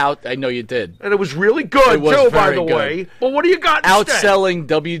you. out. I know you did. And it was really good, It was too, by very the good. way. But what do you got instead? Outselling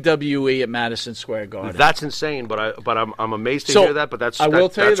WWE at Madison Square Garden. That's insane, but I'm amazed to So, hear that. But that's I will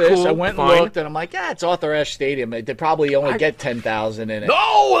tell you that's this. cool, I went fine. and looked, and I'm like, it's Arthur Ashe Stadium. They probably only get 10,000 in it.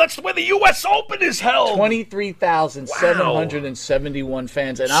 No, that's where the U.S. Open is held. 23,771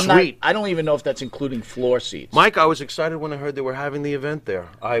 fans, and Sweet. I don't even know if that's including floor seats. Mike, I was excited when I heard they were having the event there.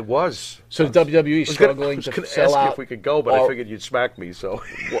 I was. So the WWE I was struggling gonna to sell ask out. you if we could go, but I figured you'd smack me. So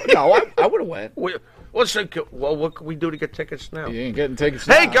No, I would have went. what can we do to get tickets now? You ain't getting tickets.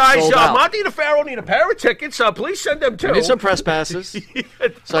 Hey now. guys, Sold out. Monty the Pharaoh need a pair of tickets. Please send them too. I need some press passes,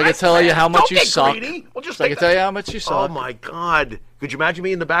 so I can tell you how much Don't you get suck. greedy. We'll just So I take can tell you how much you Oh suck. my God! Could you imagine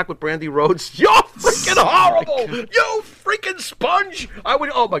me in the back with Brandy Rhodes? You're freaking horrible. You freaking sponge. I would.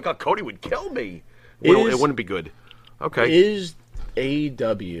 Oh my God, Cody would kill me. It wouldn't be good. Okay. Is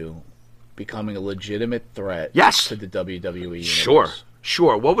AEW becoming a legitimate threat Yes. to the WWE universe?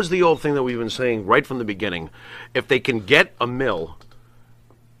 Sure. What was the old thing that we've been saying right from the beginning? If they can get a mill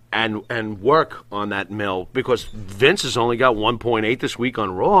and work on that mill, because Vince has only got 1.8 this week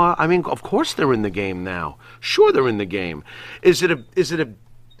on Raw. I mean, of course they're in the game now. Sure, they're in the game. Is it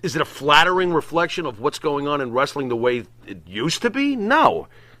a flattering reflection of what's going on in wrestling the way it used to be? No.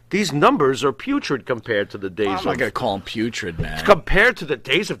 These numbers are putrid compared to the days I'm of... not going to call them putrid, man. Compared to the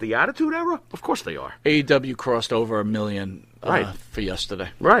days of the Attitude Era? Of course they are. AEW crossed over 1 million Right. for yesterday.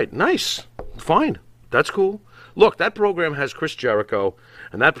 Right, nice. Fine. That's cool. Look, that program has Chris Jericho,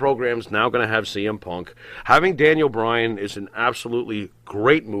 and that program's now going to have CM Punk. Having Daniel Bryan is an absolutely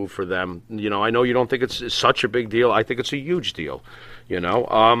great move for them. I know you don't think it's such a big deal. I think it's a huge deal,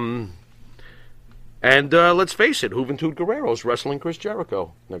 And let's face it, Juventud Guerrero's wrestling Chris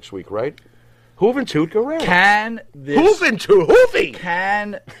Jericho next week, right? Juventud Guerrero.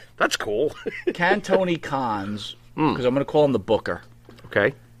 That's cool. Can Tony Khan's, because I'm going to call him the booker,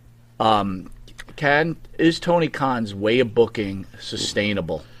 Okay. is Tony Khan's way of booking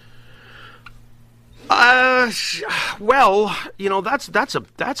sustainable? Well,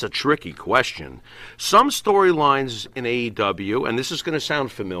 that's a tricky question. Some storylines in AEW, and this is going to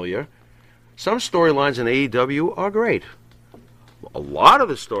sound familiar, some storylines in AEW are great. A lot of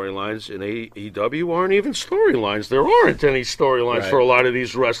the storylines in AEW aren't even storylines. There aren't any storylines for a lot of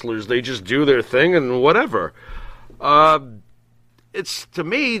these wrestlers. They just do their thing and whatever. It's, to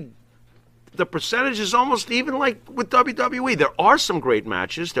me, the percentage is almost even like with WWE. There are some great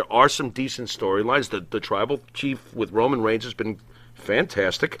matches. There are some decent storylines. The Tribal Chief with Roman Reigns has been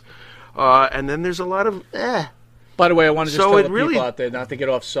fantastic. And then there's a lot of By the way, I want to just So tell it the really- people out there, not to get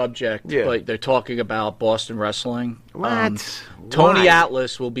off subject, Yeah. but they're talking about Boston Wrestling. What? Tony Why?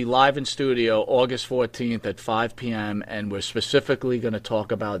 Atlas will be live in studio August 14th at 5 p.m., and we're specifically going to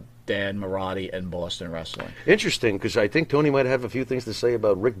talk about Dan Marotti and Boston Wrestling. Interesting, because I think Tony might have a few things to say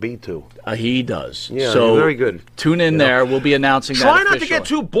about Rick B, too. He does. Yeah, so very good. Tune in there. We'll be announcing that Try not to officially. get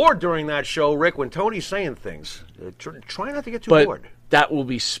too bored during that show, Rick, when Tony's saying things. Try not to get too But bored. that will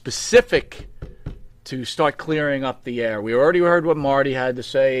be specific to start clearing up the air. We already heard what Marty had to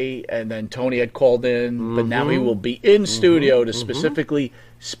say, and then Tony had called in, but now he will be in studio to specifically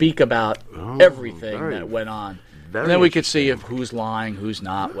speak about everything that went on. very And then we could see if who's lying, who's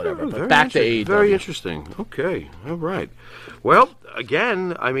not, whatever. But back to AEW. Very interesting. Okay, all right. Well,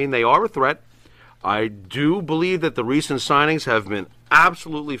 again, I mean, they are a threat. I do believe that the recent signings have been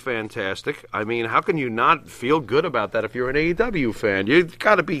absolutely fantastic. I mean, how can you not feel good about that if you're an AEW fan? You've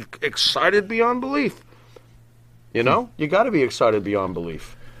got to be excited beyond belief. You know? You got to be excited beyond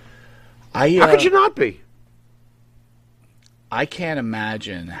belief. How could you not be? I can't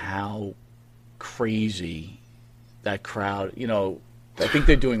imagine how crazy that crowd, I think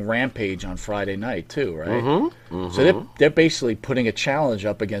they're doing Rampage on Friday night too, right? So they're basically putting a challenge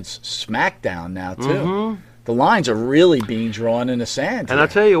up against SmackDown now too. The lines are really being drawn in the sand. And I'll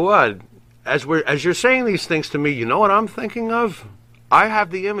tell you what, as you're saying these things to me, you know what I'm thinking of? I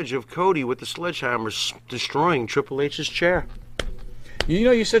have the image of Cody with the sledgehammer destroying Triple H's chair.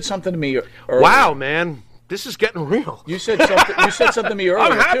 You said something to me earlier. Wow, man. this is getting real. You said something. You said something to me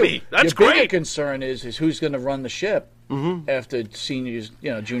earlier. I'm happy. Too. That's Your great. bigger concern is who's going to run the ship after seniors,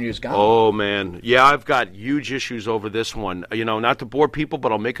 juniors gone. Oh, man. Yeah, I've got huge issues over this one. Not to bore people,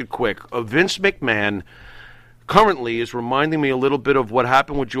 but I'll make it quick. Vince McMahon currently is reminding me a little bit of what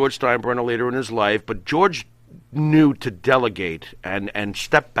happened with George Steinbrenner later in his life, but George knew to delegate and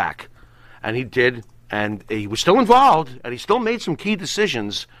step back, and he did, and he was still involved, and he still made some key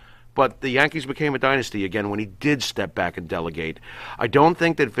decisions, but the Yankees became a dynasty again when he did step back and delegate. I don't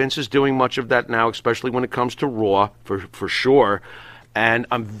think that Vince is doing much of that now, especially when it comes to Raw, for sure. And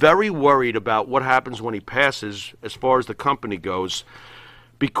I'm very worried about what happens when he passes as far as the company goes,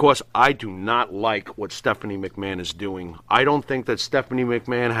 because I do not like what Stephanie McMahon is doing. I don't think that Stephanie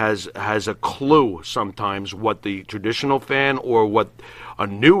McMahon has a clue sometimes what the traditional fan or what a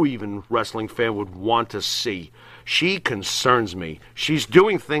new even wrestling fan would want to see. She concerns me. She's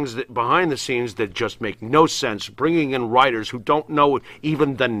doing things that behind the scenes that just make no sense, bringing in writers who don't know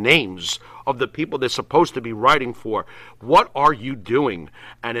even the names of the people they're supposed to be writing for. What are you doing?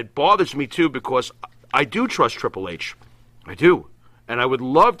 And it bothers me, too, because I do trust Triple H. I do. And I would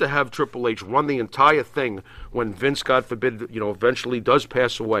love to have Triple H run the entire thing when Vince, God forbid, eventually does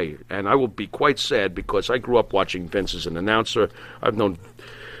pass away. And I will be quite sad because I grew up watching Vince as an announcer. I've known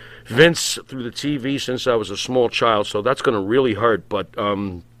Vince through the TV since I was a small child, so that's going to really hurt. But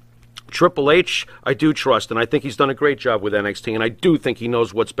Triple H, I do trust, and I think he's done a great job with NXT, and I do think he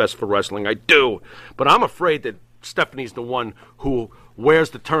knows what's best for wrestling. I do. But I'm afraid that Stephanie's the one who wears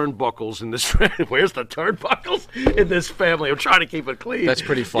the turnbuckles in this in this family. I'm trying to keep it clean. That's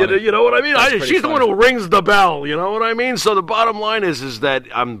pretty funny. You know what I mean? She's the one who rings the bell. You know what I mean? So the bottom line is that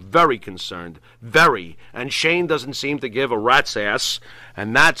I'm very concerned. Very. And Shane doesn't seem to give a rat's ass,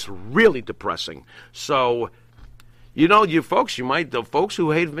 and that's really depressing. So, the folks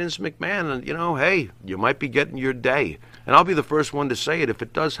who hate Vince McMahon, and hey, you might be getting your day. And I'll be the first one to say it if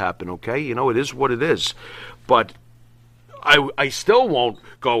it does happen, okay? It is what it is. But I still won't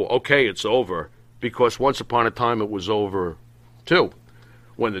go, okay, it's over, because once upon a time it was over, too,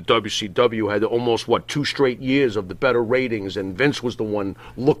 when the WCW had almost, 2 straight years of the better ratings, and Vince was the one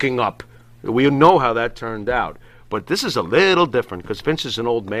looking up. We know how that turned out. But this is a little different, because Vince is an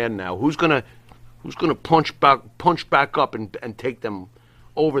old man now. Who's gonna punch back up and take them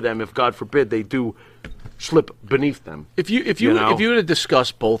over them if, God forbid, they do slip beneath them? If you were to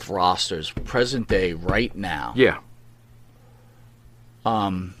discuss both rosters, present day, right now, yeah.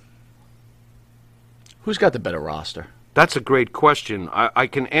 Who's got the better roster? That's a great question. I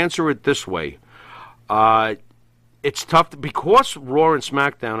can answer it this way. It's tough because Raw and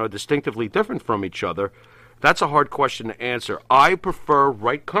SmackDown are distinctively different from each other. That's a hard question to answer. I prefer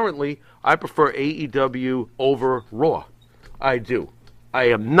AEW over Raw. I do. I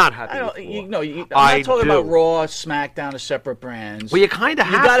am not happy with Raw. I'm not talking about Raw, SmackDown as separate brands. Well, you kind of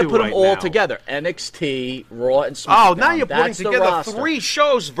have to. You got to put them all now. together. NXT, Raw, and SmackDown. Oh, now you're putting together roster. 3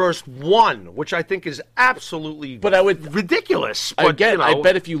 shows versus 1, which I think is absolutely ridiculous. But, again, I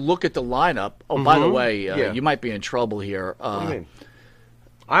bet if you look at the lineup. Oh, by the way, Yeah. you might be in trouble here. What do you mean?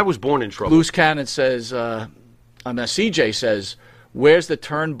 I was born in trouble. Loose Cannon says, CJ says, where's the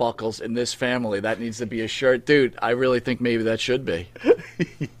turnbuckles in this family? That needs to be a shirt. Dude, I really think maybe that should be.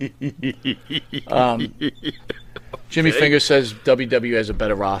 Jimmy Finger says WWE has a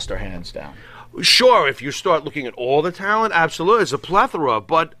better roster, hands down. Sure, if you start looking at all the talent, absolutely. It's a plethora.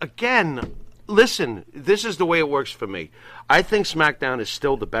 But again, listen, this is the way it works for me. I think SmackDown is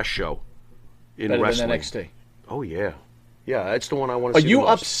still the best show in better wrestling. Than NXT. Oh, yeah. Yeah, that's the one I want to see. Are you the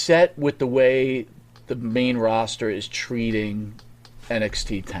most. upset with the way the main roster is treating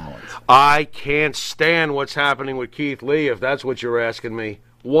NXT talent? I can't stand what's happening with Keith Lee, if that's what you're asking me.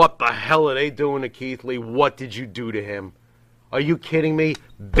 What the hell are they doing to Keith Lee? What did you do to him? Are you kidding me?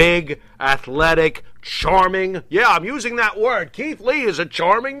 Big, athletic, charming. Yeah, I'm using that word. Keith Lee is a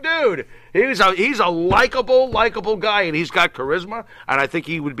charming dude. He's a likable guy, and he's got charisma, and I think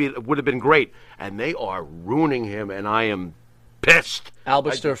he would have been great. And they are ruining him, and I am pissed.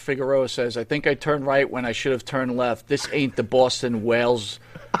 Albister Figueroa says, I think I turned right when I should have turned left. This ain't the Boston Whales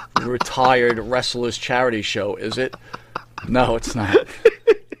retired wrestlers charity show, is it? No, it's not.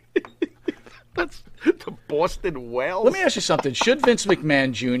 That's the Boston Whales. Let me ask you something. Should Vince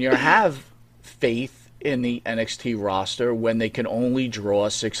McMahon Jr. have faith in the NXT roster when they can only draw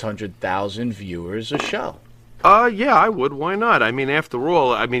 600,000 viewers a show? Yeah, I would. Why not? I mean, after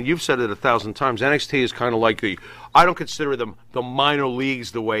all, you've said it 1,000 times. NXT is kind of like I don't consider them the minor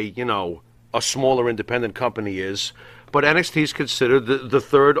leagues the way, a smaller independent company is. But NXT is considered the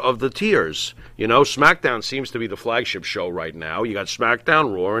third of the tiers. SmackDown seems to be the flagship show right now. You got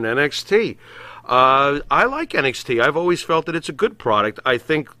SmackDown, Raw, and NXT. I like NXT. I've always felt that it's a good product. I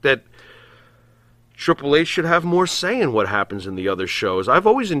think that Triple H should have more say in what happens in the other shows. I've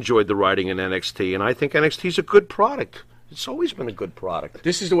always enjoyed the writing in NXT, and I think NXT is a good product. It's always been a good product.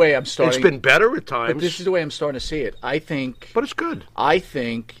 This is the way I'm starting. It's been better at times. But this is the way I'm starting to see it. I think... But it's good. I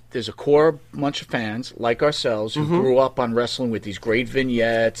think there's a core bunch of fans like ourselves who grew up on wrestling with these great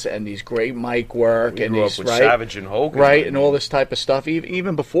vignettes and these great mic work. We and grew these, up with right? Savage and Hogan. Right, and all this type of stuff,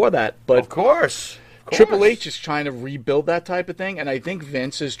 even before that. But Of course. Triple H is trying to rebuild that type of thing, and I think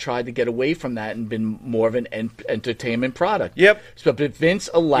Vince has tried to get away from that and been more of an entertainment product. Yep. So, but Vince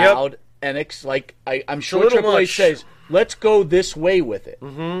allowed NXT, like, I'm sure Triple H says, let's go this way with it.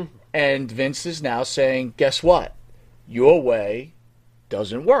 Mm-hmm. And Vince is now saying, guess what? Your way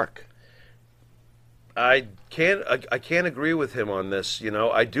doesn't work. I can't agree with him on this. You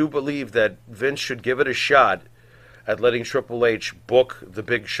know, I do believe that Vince should give it a shot at letting Triple H book the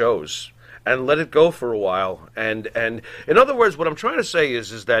big shows and let it go for a while. And in other words, what I'm trying to say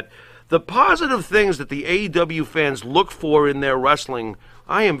is that the positive things that the AEW fans look for in their wrestling,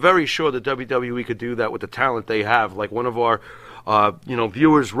 I am very sure that WWE could do that with the talent they have. Like one of our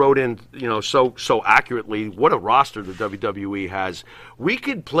viewers wrote in, so accurately, what a roster the WWE has. We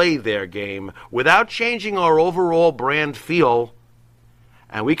could play their game without changing our overall brand feel,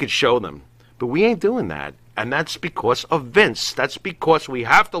 and we could show them. But we ain't doing that. And that's because of Vince. That's because we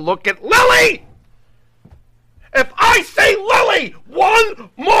have to look at Lily! If I say Lily one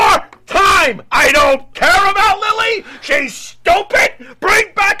more time, I don't care about Lily. She's stupid.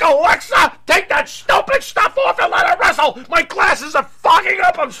 Bring back Alexa. Take that stupid stuff off and let her wrestle. My glasses are fogging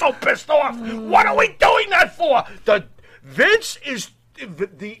up. I'm so pissed off. What are we doing that for? The Vince is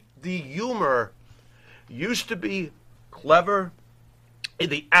the humor used to be clever in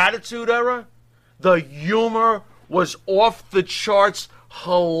the Attitude Era. The humor was off the charts.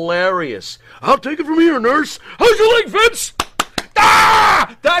 Hilarious. I'll take it from here, nurse. How's your leg, Vince?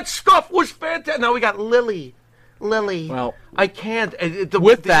 Ah! That stuff was fantastic. Now we got Lily. Well, I can't.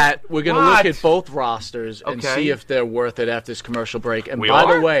 With that, we're going to look at both rosters and see if they're worth it after this commercial break. And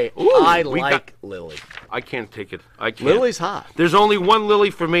by the way, I like Lily. I can't take it. I can't. Lily's hot. There's only one Lily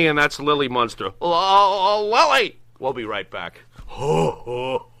for me, and that's Lily Munster. Oh, Lily. We'll be right back.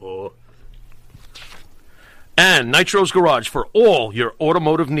 And Nitro's Garage for all your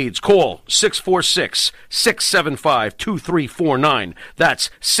automotive needs. Call 646-675-2349. That's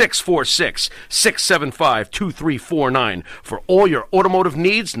 646-675-2349. For all your automotive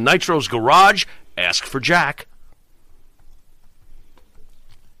needs, Nitro's Garage. Ask for Jack.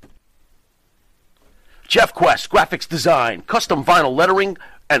 Jeff Quest, graphics design, custom vinyl lettering,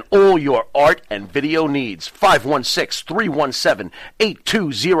 and all your art and video needs.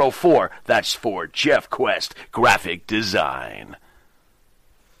 516-317-8204. That's for Jeff Quest, graphic design.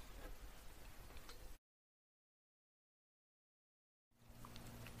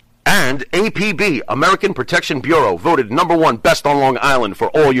 And APB, American Protection Bureau, voted #1 best on Long Island for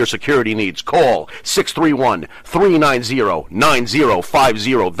all your security needs. Call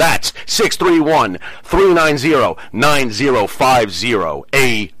 631-390-9050. That's 631-390-9050.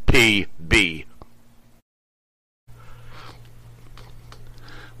 APB.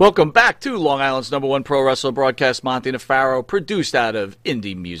 Welcome back to Long Island's #1 pro wrestler broadcast, Monty Nefaro, produced out of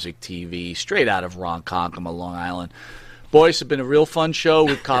Indie Music TV, straight out of Ronkonkoma, Long Island. Boys, it's been a real fun show.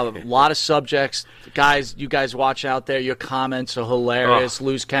 We've covered a lot of subjects. Guys, you guys watch out there. Your comments are hilarious.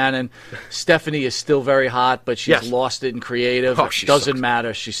 Loose cannon. Stephanie is still very hot, but she's lost it in creative. Doesn't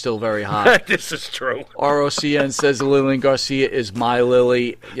matter. She's still very hot. This is true. ROCN says Lillian Garcia is my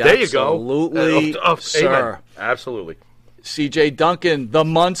Lily. Yeah, there you go. Absolutely, sir. Amen. Absolutely. CJ Duncan, the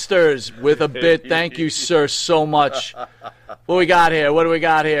Munsters, with a bit. Thank you, sir, so much. What we got here? We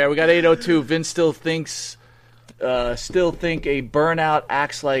got 802. Vince still think a burnout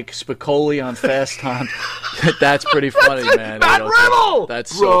acts like Spicoli on Fast Time. That's pretty funny, man. Matt Riddle!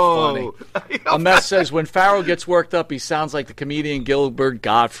 That's so funny. A mess says, when Farrell gets worked up, he sounds like the comedian Gilbert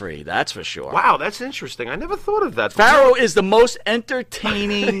Godfrey. That's for sure. Wow, that's interesting. I never thought of that. Farrell is the most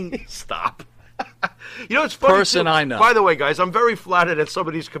entertaining... Stop. You know, it's funny person too. I know. By the way, guys, I'm very flattered at some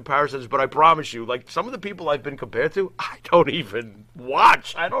of these comparisons, but I promise you, like, some of the people I've been compared to, I don't even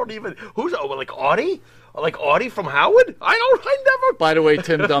watch. Who's, like, Audie? Like Audie from Howard? I never. By the way,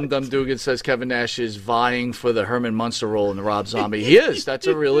 Tim Dum Dum Dugan says Kevin Nash is vying for the Herman Munster role in the Rob Zombie. He is. That's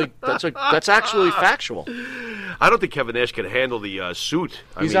actually factual. I don't think Kevin Nash can handle the suit.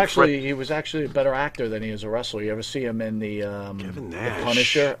 He was actually a better actor than he is a wrestler. You ever see him in the Kevin Nash. The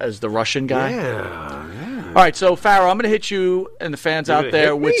Punisher as the Russian guy? Yeah. All right, so Farrow, I'm going to hit you and the fans You're out gonna there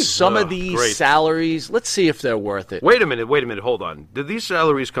hit with me? some Oh, of these great. salaries. Let's see if they're worth it. Wait a minute, hold on. Did these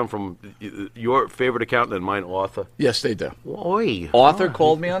salaries come from your favorite accountant and mine, Arthur? Yes, they do. Oi. Arthur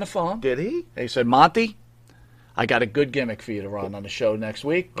called me on the phone. Did he? He said, Monty, I got a good gimmick for you to run on the show next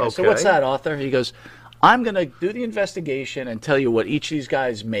week. I said, Okay. what's that, Arthur? He goes, I'm going to do the investigation and tell you what each of these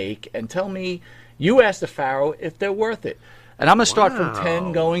guys make and tell me, you ask the Farrow if they're worth it. And I'm going to start from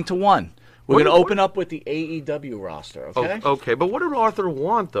 10 going to 1. We're going to open up with the AEW roster, okay? Okay, but what did Arthur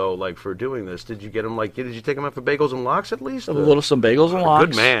want, though, like, for doing this? Did you get him, like, did you take him out for bagels and lox at least? A little some bagels and lox.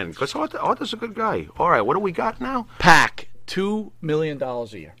 Good man. Because Arthur's a good guy. All right, what do we got now? Pack, $2 million a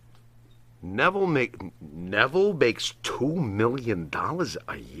year. Neville makes $2 million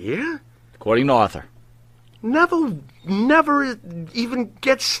a year? According to Arthur. Neville never even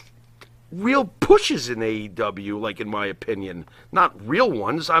gets real pushes in AEW, like, in my opinion. Not real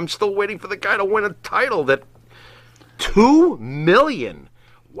ones. I'm still waiting for the guy to win a title that... $2 million?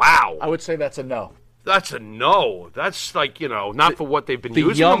 Wow. I would say that's a no. That's a no. That's like, not for what they've been The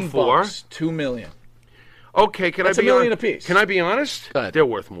using Young them for. Bucks, $2 million. Okay, That's $1 million apiece. Can I be honest? Go ahead. They're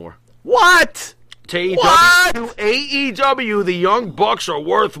worth more. What? To AEW, What? To AEW, the Young Bucks are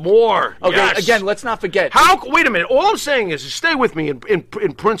worth more. Okay, Yes. again, let's not forget. Wait a minute. All I'm saying is, stay with me in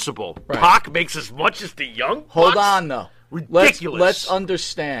principle. Right. Pac makes as much as the Young Hold Bucks? on, though. Ridiculous. Let's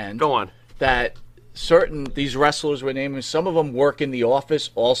understand. Go on. That these wrestlers we're naming, some of them work in the office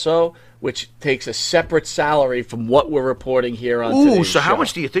also, which takes a separate salary from what we're reporting here on today's so how show.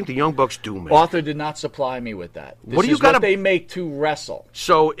 much do you think the Young Bucks do make? Arthur did not supply me with that. What do you is gotta- what they make to wrestle.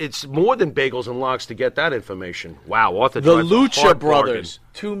 So it's more than bagels and lox to get that information. Wow, Arthur The drives a Lucha hard Brothers,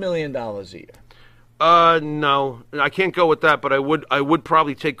 $2 million a year. No, I can't go with that. But I would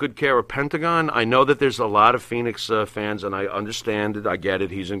probably take good care of Pentagon. I know that there's a lot of Phoenix fans, and I understand it. I get it.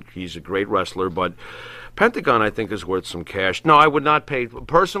 He's a great wrestler, but Pentagon, I think, is worth some cash. No, I would not pay.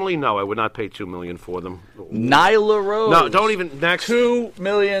 Personally, no, I would not pay $2 million for them. Nyla Rose. No, don't even. Next, $2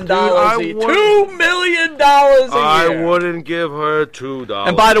 million I a year. would- $2 million a year. I wouldn't give her $2.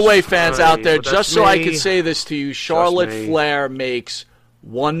 And by the way, fans out there, But just that's so I me. could say this to you, Charlotte me. Flair makes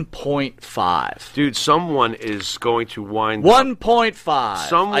 1.5. Dude, someone is going to wind. 1.5. I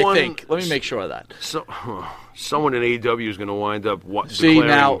Someone- think. Let me make sure of that. Someone in AEW is going to wind up. See,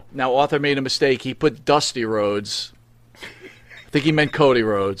 declaring, now Arthur made a mistake. He put Dusty Rhodes. I think he meant Cody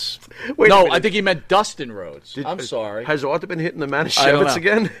Rhodes. Wait a No, minute. I think he meant Dustin Rhodes. I'm sorry. Has Arthur been hitting the I don't Manischewitz know.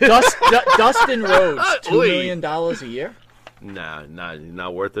 again? Dustin Rhodes, $2 Oy. million a year. Nah,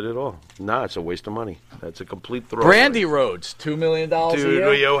 not worth it at all. Nah, it's a waste of money. That's a complete throw. Brandy Rhodes, $2 million a Dude,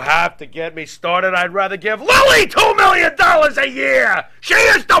 year. you have to get me started. I'd rather give Lily $2 million a year. She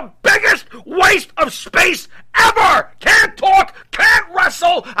is the biggest waste of space ever. Can't talk, can't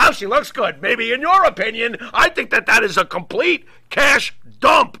wrestle. Oh, she looks good. Maybe in your opinion, I think that is a complete cash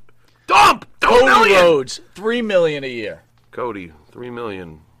dump. $2 Cody million. Rhodes, $3 million a year. Cody, $3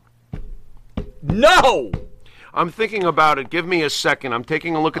 million. No. I'm thinking about it. Give me a second. I'm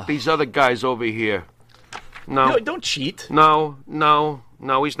taking a look at these other guys over here. No, Don't cheat. no,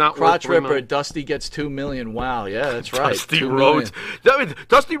 he's not Crotch worth $3 Ripper, million. Dusty gets $2 million. Wow, yeah, that's right. Dusty $2 Rhodes. million.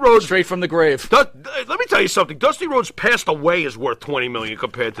 Dusty Rhodes. Straight from the grave. Let me tell you something. Dusty Rhodes passed away is worth $20 million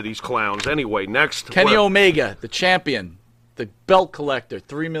compared to these clowns. Anyway, next. Kenny What- Omega, the champion, the belt collector,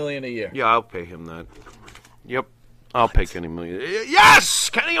 $3 million a year. Yeah, I'll pay him that. Yep, I'll pay Kenny million. Yes,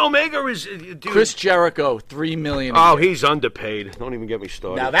 Kenny Omega is. Dude. Chris Jericho, $3 million a Oh, year. he's underpaid. Don't even get me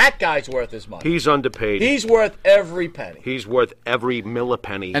started. Now that guy's worth his money. He's underpaid. He's worth every penny. He's worth every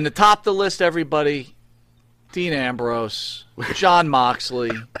millipenny. And to top the list, everybody, Dean Ambrose, John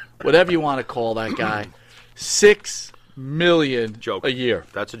Moxley, whatever you want to call that guy, $6 million Joke. a year.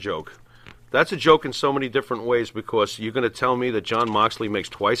 That's a joke. That's a joke in so many different ways because you're going to tell me that John Moxley makes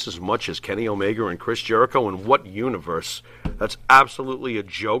twice as much as Kenny Omega and Chris Jericho? In what universe? That's absolutely a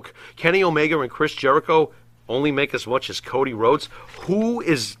joke. Kenny Omega and Chris Jericho only make as much as Cody Rhodes? Who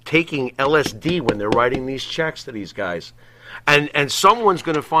is taking LSD when they're writing these checks to these guys? And someone's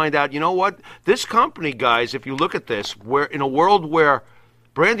going to find out, you know what? This company, guys, if you look at this, we're in a world where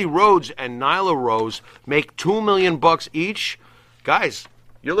Brandy Rhodes and Nyla Rose make $2 million each. Guys,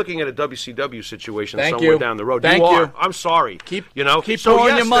 you're looking at a WCW situation Thank somewhere you. down the road. Thank you are. you. I'm sorry. Keep So,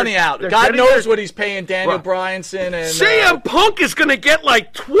 pouring yes, your money they're- out. they're God getting knows their- what he's paying Daniel Right. Bryanson. And CM Punk is going to get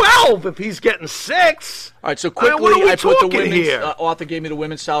like 12 if he's getting 6. All right, so I mean, quickly, what are we I put the talking women's. here? Arthur gave me the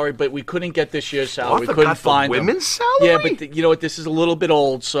women's salary, but we couldn't get this year's salary. Arthur we couldn't got the find them. women's salary? Yeah, but you know what? This is a little bit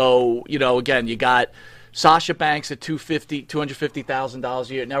old. So again, you got Sasha Banks at $250,000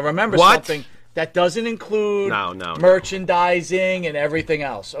 a year. Now remember What? something. That doesn't include No. merchandising and everything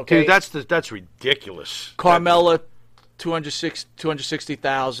else. Okay, Dude, that's ridiculous. Carmella,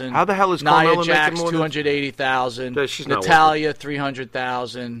 260,000. How the hell is Nia Carmella making Jax, more than- 280,000. She's not Natalia,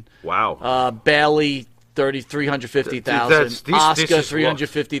 300,000. Wow. Bailey, 350,000. This Oscar, is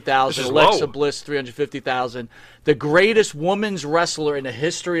 350,000. low. Alexa Bliss, 350,000. The greatest women's wrestler in the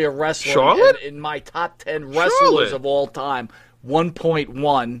history of wrestling. Charlotte? In my top 10 wrestlers Charlotte. of all time,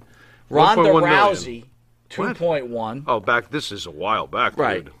 1.1. Ronda 1.1 million. Rousey, 2.1. Oh, this is a while back,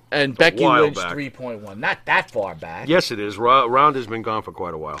 Right. dude. And It's a Becky while Lynch, back. 3.1. Not that far back. Yes, it is. Ronda's been gone for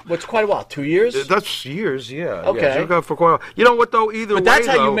quite a while. What's quite a while? 2 years? That's years, yeah. Okay. Yeah, she's gone for quite a while. You know what, though? Either But way, that's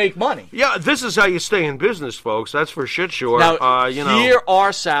how you though- make money. Yeah, this is how you stay in business, folks. That's for shit sure. Now, you know. here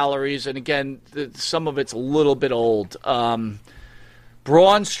are salaries, and again, some of it's a little bit old. Braun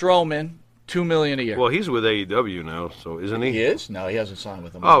Strowman, $2 million a year. Well, he's with AEW now, so isn't he? He is? No, he hasn't signed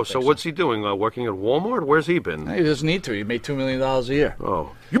with them. I Oh, don't so think what's he doing? Working at Walmart? Where's he been? He doesn't need to. He made $2 million a year.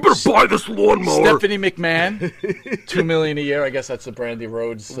 Oh, you better buy this lawnmower. Stephanie McMahon, $2 million a year. I guess that's the Brandy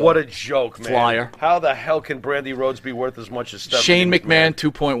Rhodes. What a joke, man! flyer. How the hell can Brandy Rhodes be worth as much as Stephanie Shane McMahon,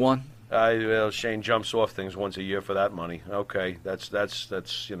 2.1. Well, Shane jumps off things once a year for that money. Okay, that's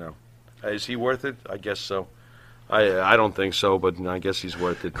you know, is he worth it? I guess so. I don't think so, but I guess he's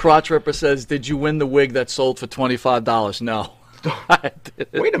worth it. Crotch Ripper says, "Did you win the wig that sold for $25?" No. I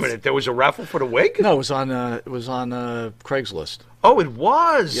didn't. Wait a minute, there was a raffle for the wig? No, it was on Craigslist. Oh, it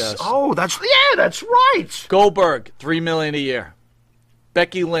was. Yes. Oh, that's right. Goldberg, $3 million a year.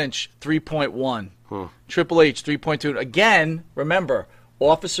 Becky Lynch, 3.1. Triple H, 3.2. Again, remember,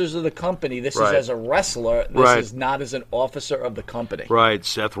 officers of the company. This Right. is as a wrestler. This Right. is not as an officer of the company. Right,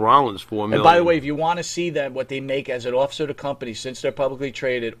 Seth Rollins, $4 million. And by the way, if you want to see them, what they make as an officer of the company, since they're publicly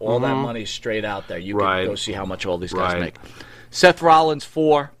traded, all that money is straight out there. You Right. can go see how much all these guys Right. make. Seth Rollins,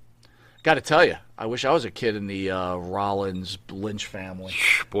 4. Got to tell you, I wish I was a kid in the Rollins Lynch family.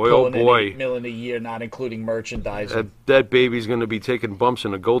 Boy, oh Pulling in boy. $8 million a year, not including merchandising. That baby's going to be taking bumps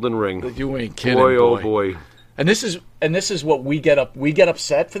in a golden ring. You ain't kidding, Boy, oh boy. And this is what we get up. We get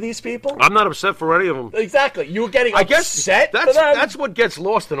upset for these people. I'm not upset for any of them. Exactly. You were getting I guess upset. for that's them? that's what gets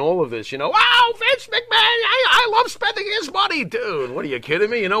lost in all of this, you know. Oh, Vince McMahon, I love spending his money, dude. What are you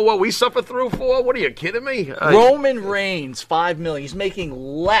kidding me? You know what we suffer through for? What are you kidding me? Roman Reigns, $5 million. He's making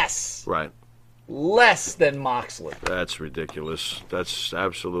less than Moxley. That's ridiculous. That's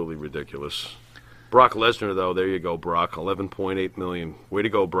absolutely ridiculous. Brock Lesnar, though, there you go, Brock, $11.8 million. Way to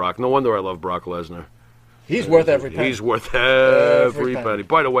go, Brock. No wonder I love Brock Lesnar. He's worth every penny. He's worth every penny. penny.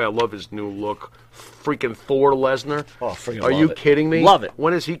 By the way, I love his new look. Freaking Thor Lesnar. Oh, freaking Are love you it. kidding me? Love it.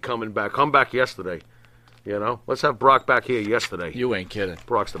 When is he coming back? Come back yesterday. You know? Let's have Brock back here yesterday. You ain't kidding.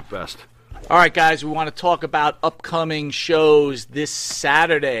 Brock's the best. All right, guys, we want to talk about upcoming shows this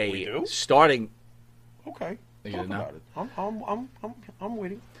Saturday. We do? Starting Okay. You didn't know? I'm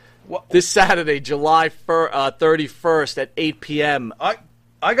waiting. this Saturday, July 31st at 8 p.m.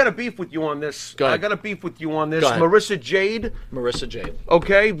 I got a beef with you on this. Go ahead. I got a beef with you on this. Go ahead. Marissa Jade. Marissa Jade.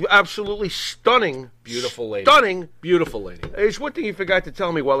 Okay, absolutely stunning. Beautiful lady. Stunning. Beautiful lady. There's one thing you forgot to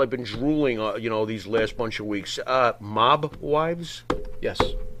tell me while I've been drooling, these last bunch of weeks. Mob wives? Yes.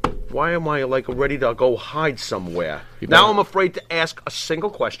 Why am I, ready to go hide somewhere? You Now better- I'm afraid to ask a single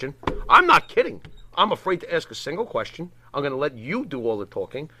question. I'm not kidding. I'm afraid to ask a single question. I'm going to let you do all the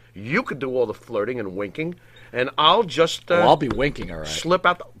talking. You could do all the flirting and winking. And I'll just I'll be winking, all right. slip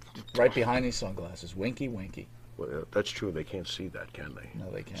out the... Right behind these sunglasses. Winky, winky. Well, that's true. They can't see that, can they? No,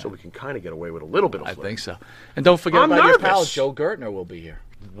 they can't. So we can kind of get away with a little bit of I flirting. think so. And don't forget I'm about your pal, nervous. Joe Gertner will be here.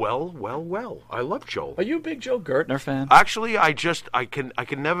 Well. I love Joel. Are you a big Joe Gertner fan? Actually, I can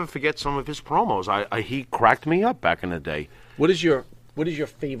never forget some of his promos. He cracked me up back in the day. What is your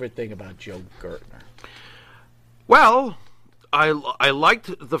favorite thing about Joe Gertner? Well, I liked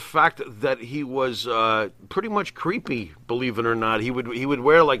the fact that he was pretty much creepy. Believe it or not, he would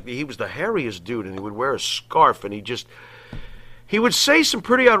wear he was the hairiest dude, and he would wear a scarf, and he would say some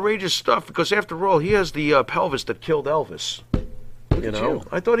pretty outrageous stuff because after all, he has the pelvis that killed Elvis. you.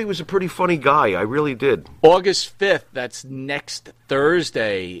 I thought he was a pretty funny guy. I really did. August 5th, that's next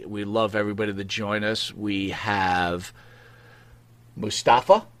Thursday. We love everybody to join us. We have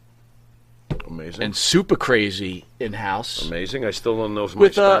Mustafa Amazing. and Super Crazy in-house. Amazing. I still don't know my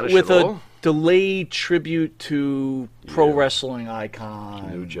With Spanish with at a all. delayed tribute to pro wrestling icon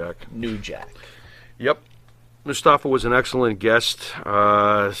New Jack. New Jack. Yep. Mustafa was an excellent guest.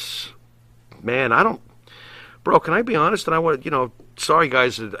 Man, Bro, can I be honest? And I want, sorry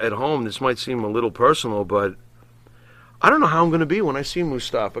guys at home, this might seem a little personal, but I don't know how I'm going to be when I see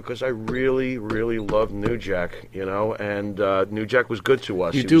Mustafa, because I really, really love New Jack, you know, and New Jack was good to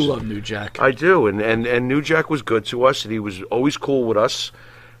us. You do love New Jack. I do, and New Jack was good to us, and he was always cool with us,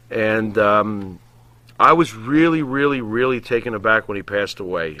 and I was really, really, really taken aback when he passed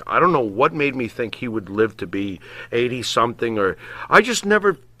away. I don't know what made me think he would live to be 80-something, or I just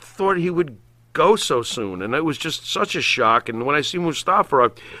never thought he would go so soon, and it was just such a shock. And when I see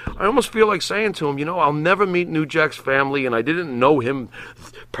Mustafa, I almost feel like saying to him, you know, I'll never meet New Jack's family, and I didn't know him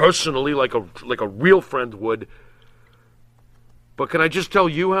personally like a real friend would. But can I just tell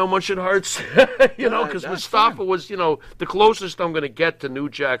you how much it hurts? You know, because Mustafa was, you know, the closest I'm going to get to New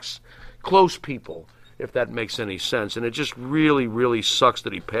Jack's close people, if that makes any sense. And it just really, really sucks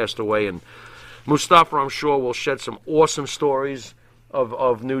that he passed away. And Mustafa, I'm sure, will shed some awesome stories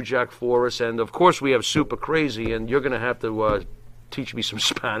of New Jack for us. And, of course, we have Super Crazy, and you're going to have to teach me some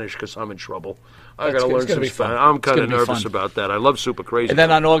Spanish because I'm in trouble. I got to learn some Spanish. I'm kind of nervous about that. I love Super Crazy. And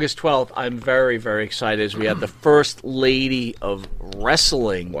then on August 12th, I'm very, very excited as we have the first lady of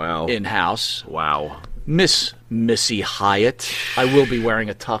wrestling in-house. Wow. Miss Missy Hyatt. I will be wearing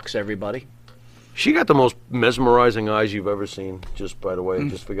a tux, everybody. She got the most mesmerizing eyes you've ever seen, just by the way.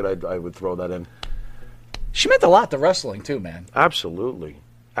 Just figured I would throw that in. She meant a lot to wrestling, too, man. Absolutely.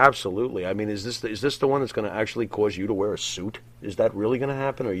 Absolutely. I mean, is this the one that's going to actually cause you to wear a suit? Is that really going to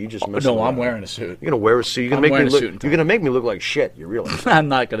happen, or are you just messing around? I'm wearing a suit. You're going to wear a suit? You're going to make me look like shit. You realize? I'm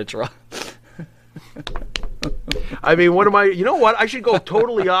not going to try. I mean, what am I? You know what? I should go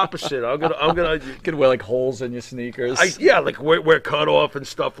totally opposite. I'm gonna You could wear like holes in your sneakers. Like wear cut off and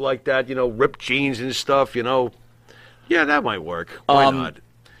stuff like that. You know, ripped jeans and stuff. You know, yeah, that might work. Why not?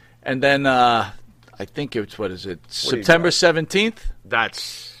 And then I think it's September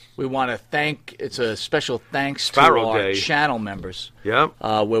 17th. We want to thank. It's a special thanks Sparrow to our Day. channel members. Yeah.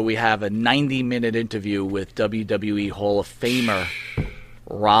 Where we have a 90-minute interview with WWE Hall of Famer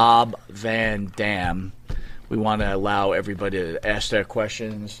Rob Van Dam. We want to allow everybody to ask their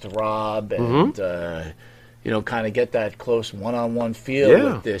questions to Rob and, kind of get that close one-on-one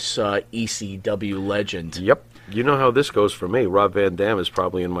feel with this ECW legend. Yep. You know how this goes for me. Rob Van Dam is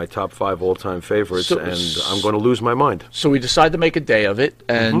probably in my top 5 all-time favorites, and I'm going to lose my mind. So we decided to make a day of it,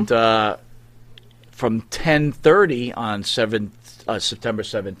 and from 10:30 on September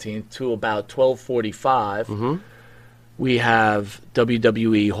 17th to about 12:45, we have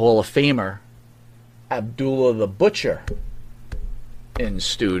WWE Hall of Famer Abdullah the Butcher in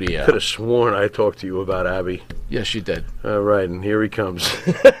studio. Could have sworn I talked to you about Abby. Yes, you did. All right, and here he comes.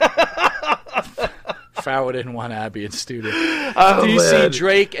 Farrell didn't want Abby in studio. Oh, DC man.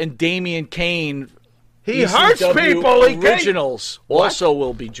 Drake and Damian Kane. He hurts people. Originals also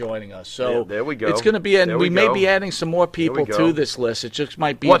will be joining us. So yeah, there we go. It's going to be, and we may be adding some more people to this list. It just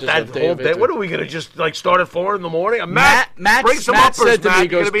might be what just that a day whole of day. What are we going to just like start at 4 in the morning? Matt bring some Matt uppers, said to Matt. me, he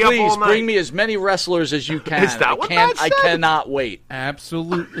goes, Be up please all night. bring me as many wrestlers as you can. Is that what Matt said? I cannot wait.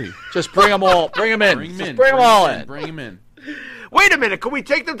 Absolutely. Just bring them all. Bring them in. Bring them in. Bring them all in. Bring them in. Wait a minute. Can we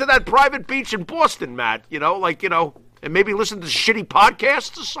take them to that private beach in Boston, Matt? And maybe listen to shitty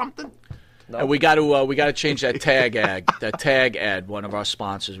podcasts or something? No. And we got to change that tag ad. That tag ad, one of our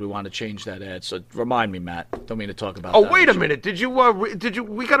sponsors. We want to change that ad. So remind me, Matt. Don't mean to talk about. Oh, that. wait a minute. Did you?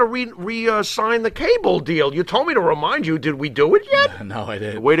 We got to re-sign the cable deal. You told me to remind you. Did we do it yet? No, I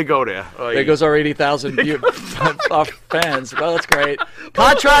didn't. Way to go there. There goes our 80,000 fans. Well, that's great.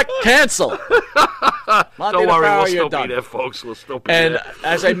 Contract cancel. Don't worry, we'll still be there, folks. We'll still be there. And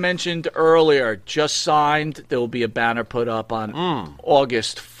as I mentioned earlier, just signed. There will be a banner put up on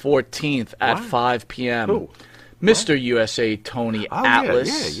August 14th at 5 p.m. Who? Mr. USA Tony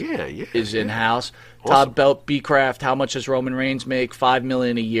Atlas is in-house. Awesome. Todd Belt Beecraft, how much does Roman Reigns make? $5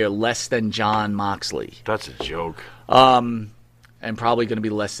 million a year, less than John Moxley. That's a joke. And probably going to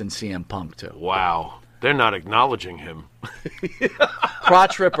be less than CM Punk, too. Wow. They're not acknowledging him.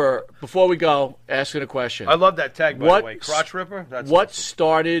 Crotch Ripper, before we go, asking a question. I love that tag, by the way. Crotch Ripper? What awesome.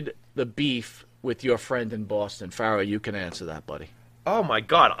 Started the beef with your friend in Boston? Farrah, you can answer that, buddy. Oh, my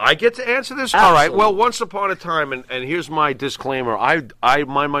God. I get to answer this? Absolutely. All right. Well, once upon a time, and here's my disclaimer, I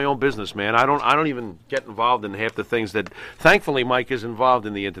mind my own business, man. I don't even get involved in half the things that, thankfully, Mike is involved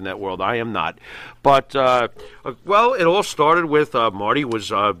in the internet world. I am not. But, well, it all started with Marty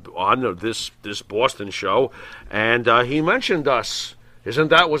was on this Boston show, and he mentioned us.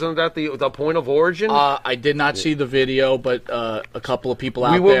 Wasn't that the point of origin? I did not see the video, but a couple of people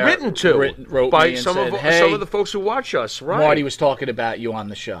out there we were written to wrote by me and some said, of the folks who watch us. Right, Marty was talking about you on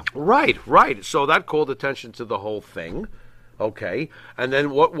the show. Right. So that called attention to the whole thing. Okay, and then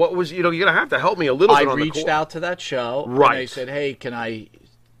what was you're gonna have to help me a little bit. I reached out to that show. Right. And I said, hey, can I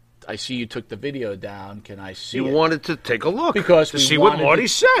I see you took the video down. Can I see You it? wanted to take a look Because to we see what wanted Marty to-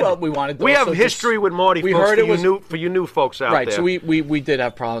 said. well, we wanted to We have also history with Marty. we folks, heard for it was- you new folks out right. there. So we did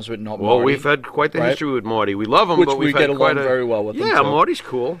have problems with Marty. Well, we've had quite the right? history with Marty. We love him, Which but we we've get had quite along very well with him, Yeah, too. Marty's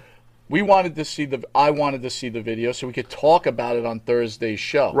cool. I wanted to see the video so we could talk about it on Thursday's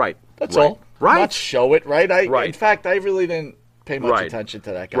show. Right. That's Right. all. Right. Not show it. Right. Right. In fact, I really didn't pay much Right. attention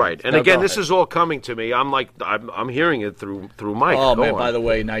to that guy. Right. And No, again, go this ahead. is all coming to me. I'm hearing it through Mike. Oh Go man! on. By the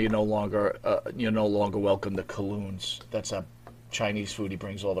way, now you're no longer welcome to Kaloons. That's a Chinese food he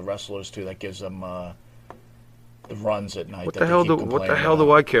brings all the wrestlers to. That gives them the runs at night. What the hell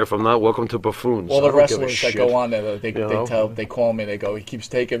do I care if I'm not welcome to buffoons? All I the don't give a wrestlers that shit. go on there, they know? they call me. They go, he keeps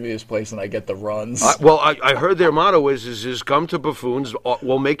taking me to this place, and I get the runs. I heard their motto is come to buffoons.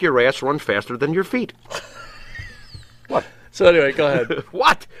 We'll make your ass run faster than your feet. What? So anyway, go ahead.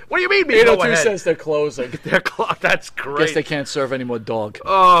 What? What do you mean? Go 802 ahead. says they're closing. That's great. Guess they can't serve any more dog.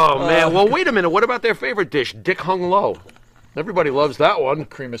 Oh man! Well, wait a minute. What about their favorite dish, Dick Hung Low? Everybody loves that one.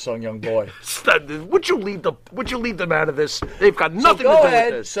 Cream of song, young boy. Would you leave them out of this? They've got nothing so to go do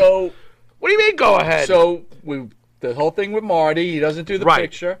ahead. with this. So What do you mean? Go ahead. So the whole thing with Marty, he doesn't do the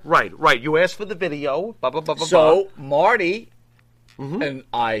picture. Right. You asked for the video. Blah, blah, blah, blah, So Marty and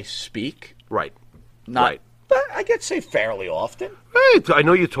I speak. Right. Not, Right. I get to say fairly often. Right. I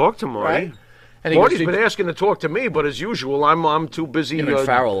know you talk to Marty. Right. And he Marty's goes, been asking to talk to me, but as usual, I'm too busy in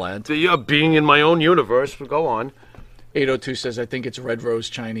Farrell Land. being in my own universe. Go on. 802 says, I think it's Red Rose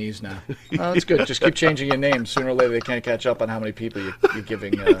Chinese now. Oh, that's good. Just keep changing your name. Sooner or later, they can't catch up on how many people you're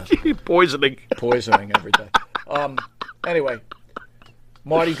giving Poisoning every day. Anyway,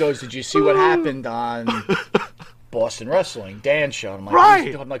 Marty goes, did you see what happened on Boston Wrestling? Dan show. I'm like,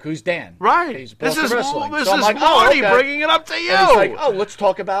 Right. Who's Dan? Right. He's Boston This is Wrestling. this So I'm is like, Marty okay. bringing it up to you. And he's like, oh, let's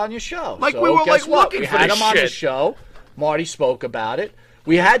talk about it on your show. Like so we were, guess like, what? looking we for had this him on the shit. show. Marty spoke about it.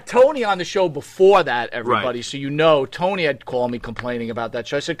 We had Tony on the show before that, everybody. Right. So Tony had called me complaining about that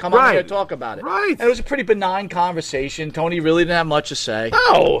show. I said, come on Right. here, talk about it. Right. And it was a pretty benign conversation. Tony really didn't have much to say.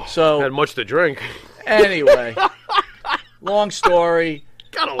 Oh, So had much to drink. anyway, long story.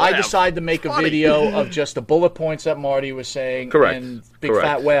 Gotta I laugh. decided to make a Funny. video of just the bullet points that Marty was saying. Correct. And Big Correct.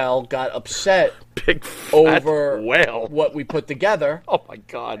 Fat Whale got upset Big fat over whale. what we put together. Oh my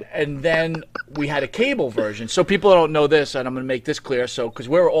God. And then we had a cable version. So people don't know this, and I'm going to make this clear. So because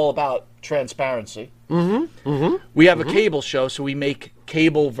we're all about transparency, we have a cable show, so we make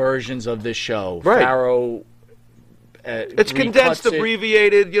cable versions of this show. Right. Farrow. It's condensed, recuts it,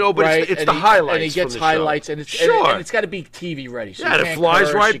 abbreviated, but right? it's And the he- highlights. and he gets from the highlights, show. and it's sure. and it's got to be TV ready. So Yeah, you and it can't flies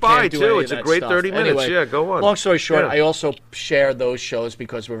curse, right you by, can't do too. any of It's a that great stuff. 30 minutes. Anyway, Yeah, go on. Long story short, Yeah. I also share those shows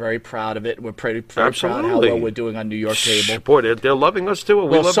because we're very proud of it. We're very proud of how Absolutely. well we're doing on New York cable. Boy, they're loving us too. And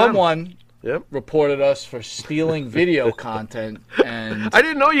we Well, love someone them. Yep. reported us for stealing video content, and I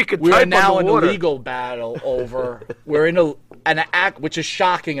didn't know you could we are type now in a underwater. legal battle over. We're in an act, which is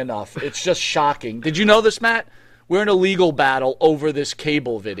shocking enough. It's just shocking. Did you know this, Matt? We're in a legal battle over this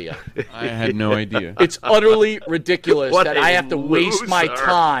cable video. I had no idea. It's utterly ridiculous What that a I have to waste my loser.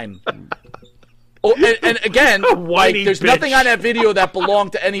 time. Oh, and again, whiny there's bitch. nothing on that video that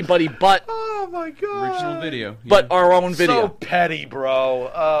belonged to anybody but Oh my God. Original video. our own video. So petty, bro.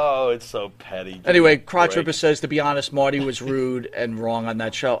 Oh, it's so petty. dude. Anyway, Crotch Great. Ripper says, to be honest, Marty was rude and wrong on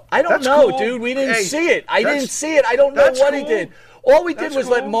that show. I don't That's know, cool. dude. We didn't Hey, see it. I that's- didn't see it. I don't know that's what he cool. did. All we did That's was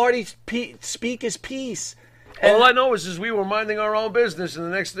let cool. Marty speak his piece. All I know is we were minding our own business, and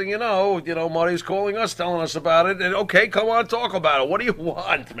the next thing you know, Marty's calling us, telling us about it, and okay, come on, talk about it. What do you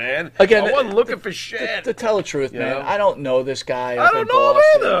want, man? Again, I wasn't looking for shit. To tell the truth, man, know? I don't know this guy. I up don't in know him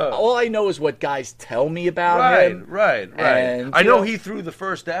Boston. either. All I know is what guys tell me about Right, him. right. And, I you know know- he threw the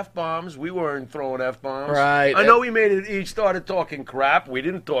first F-bombs. We weren't throwing F-bombs. Right. I know he made it. He started talking crap. We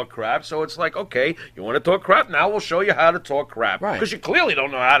didn't talk crap. So it's like, okay, you want to talk crap? Now we'll show you how to talk crap. Right. Because you clearly don't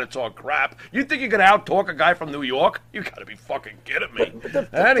know how to talk crap. You think you can out-talk a guy from New York? You got to be fucking kidding me.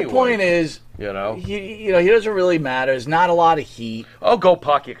 Anyway, The point is, he doesn't really matter. There's not a lot of heat. Oh, go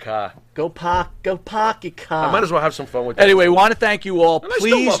park your car. Go park your car. I might as well have some fun with that. Anyway, want to thank you all. And I still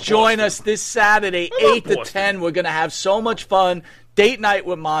Please love join Boston. us this Saturday, I love 8 to Boston. 10. We're going to have so much fun. Date night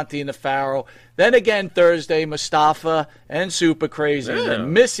with Monty and the Pharaoh. Then again, Thursday, Mustafa and Super Crazy. And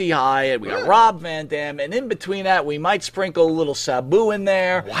then Missy Hyatt. We got Rob Van Dam. And in between that, we might sprinkle a little Sabu in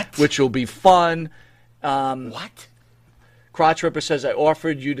there. What? Which will be fun. What? Crotch Ripper says, I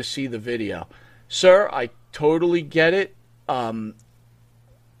offered you to see the video. Sir, I totally get it.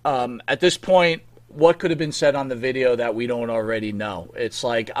 At this point, what could have been said on the video that we don't already know? It's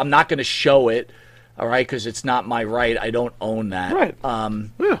like, I'm not going to show it, all right, because it's not my right. I don't own that. Right.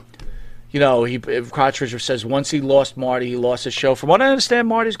 Yeah. Crotch Fisher says once he lost Marty, he lost his show. From what I understand,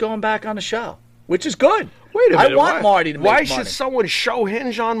 Marty's going back on the show, which is good. Wait a minute. I want Marty to make money. Why should someone show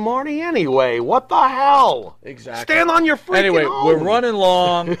hinge on Marty anyway? What the hell? Exactly. Stand on your freaking Anyway, own. we're running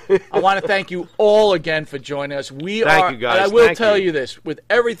long. I want to thank you all again for joining us. Thank you, guys. And I will Thank tell you. you this, with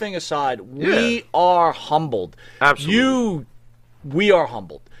everything aside, we are humbled. Absolutely. We are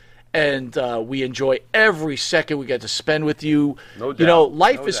humbled. And we enjoy every second we get to spend with you. No doubt. You know,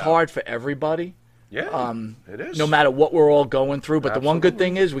 life No is doubt. hard for everybody. Yeah, it is. No matter what we're all going through. But the one good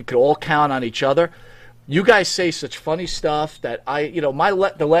thing is we could all count on each other. You guys say such funny stuff that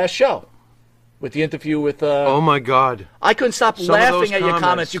the last show with the interview with oh my God, I couldn't stop Some of those laughing at your comments.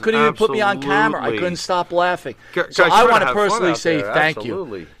 comments, You couldn't even put me on camera. I absolutely. couldn't stop laughing. Guys, So I try want to to have fun personally out say there. thank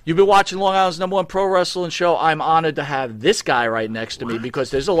Absolutely. you. You've been watching Long Island's #1 pro wrestling show. I'm honored to have this guy right next to me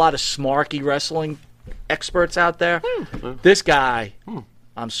because there's a lot of smarky wrestling experts out there. This guy,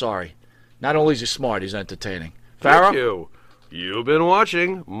 I'm sorry, not only is he smart, he's entertaining. Pharaoh? Thank you. You've been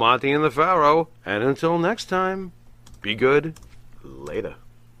watching Monty and the Pharaoh, and until next time, be good. Later.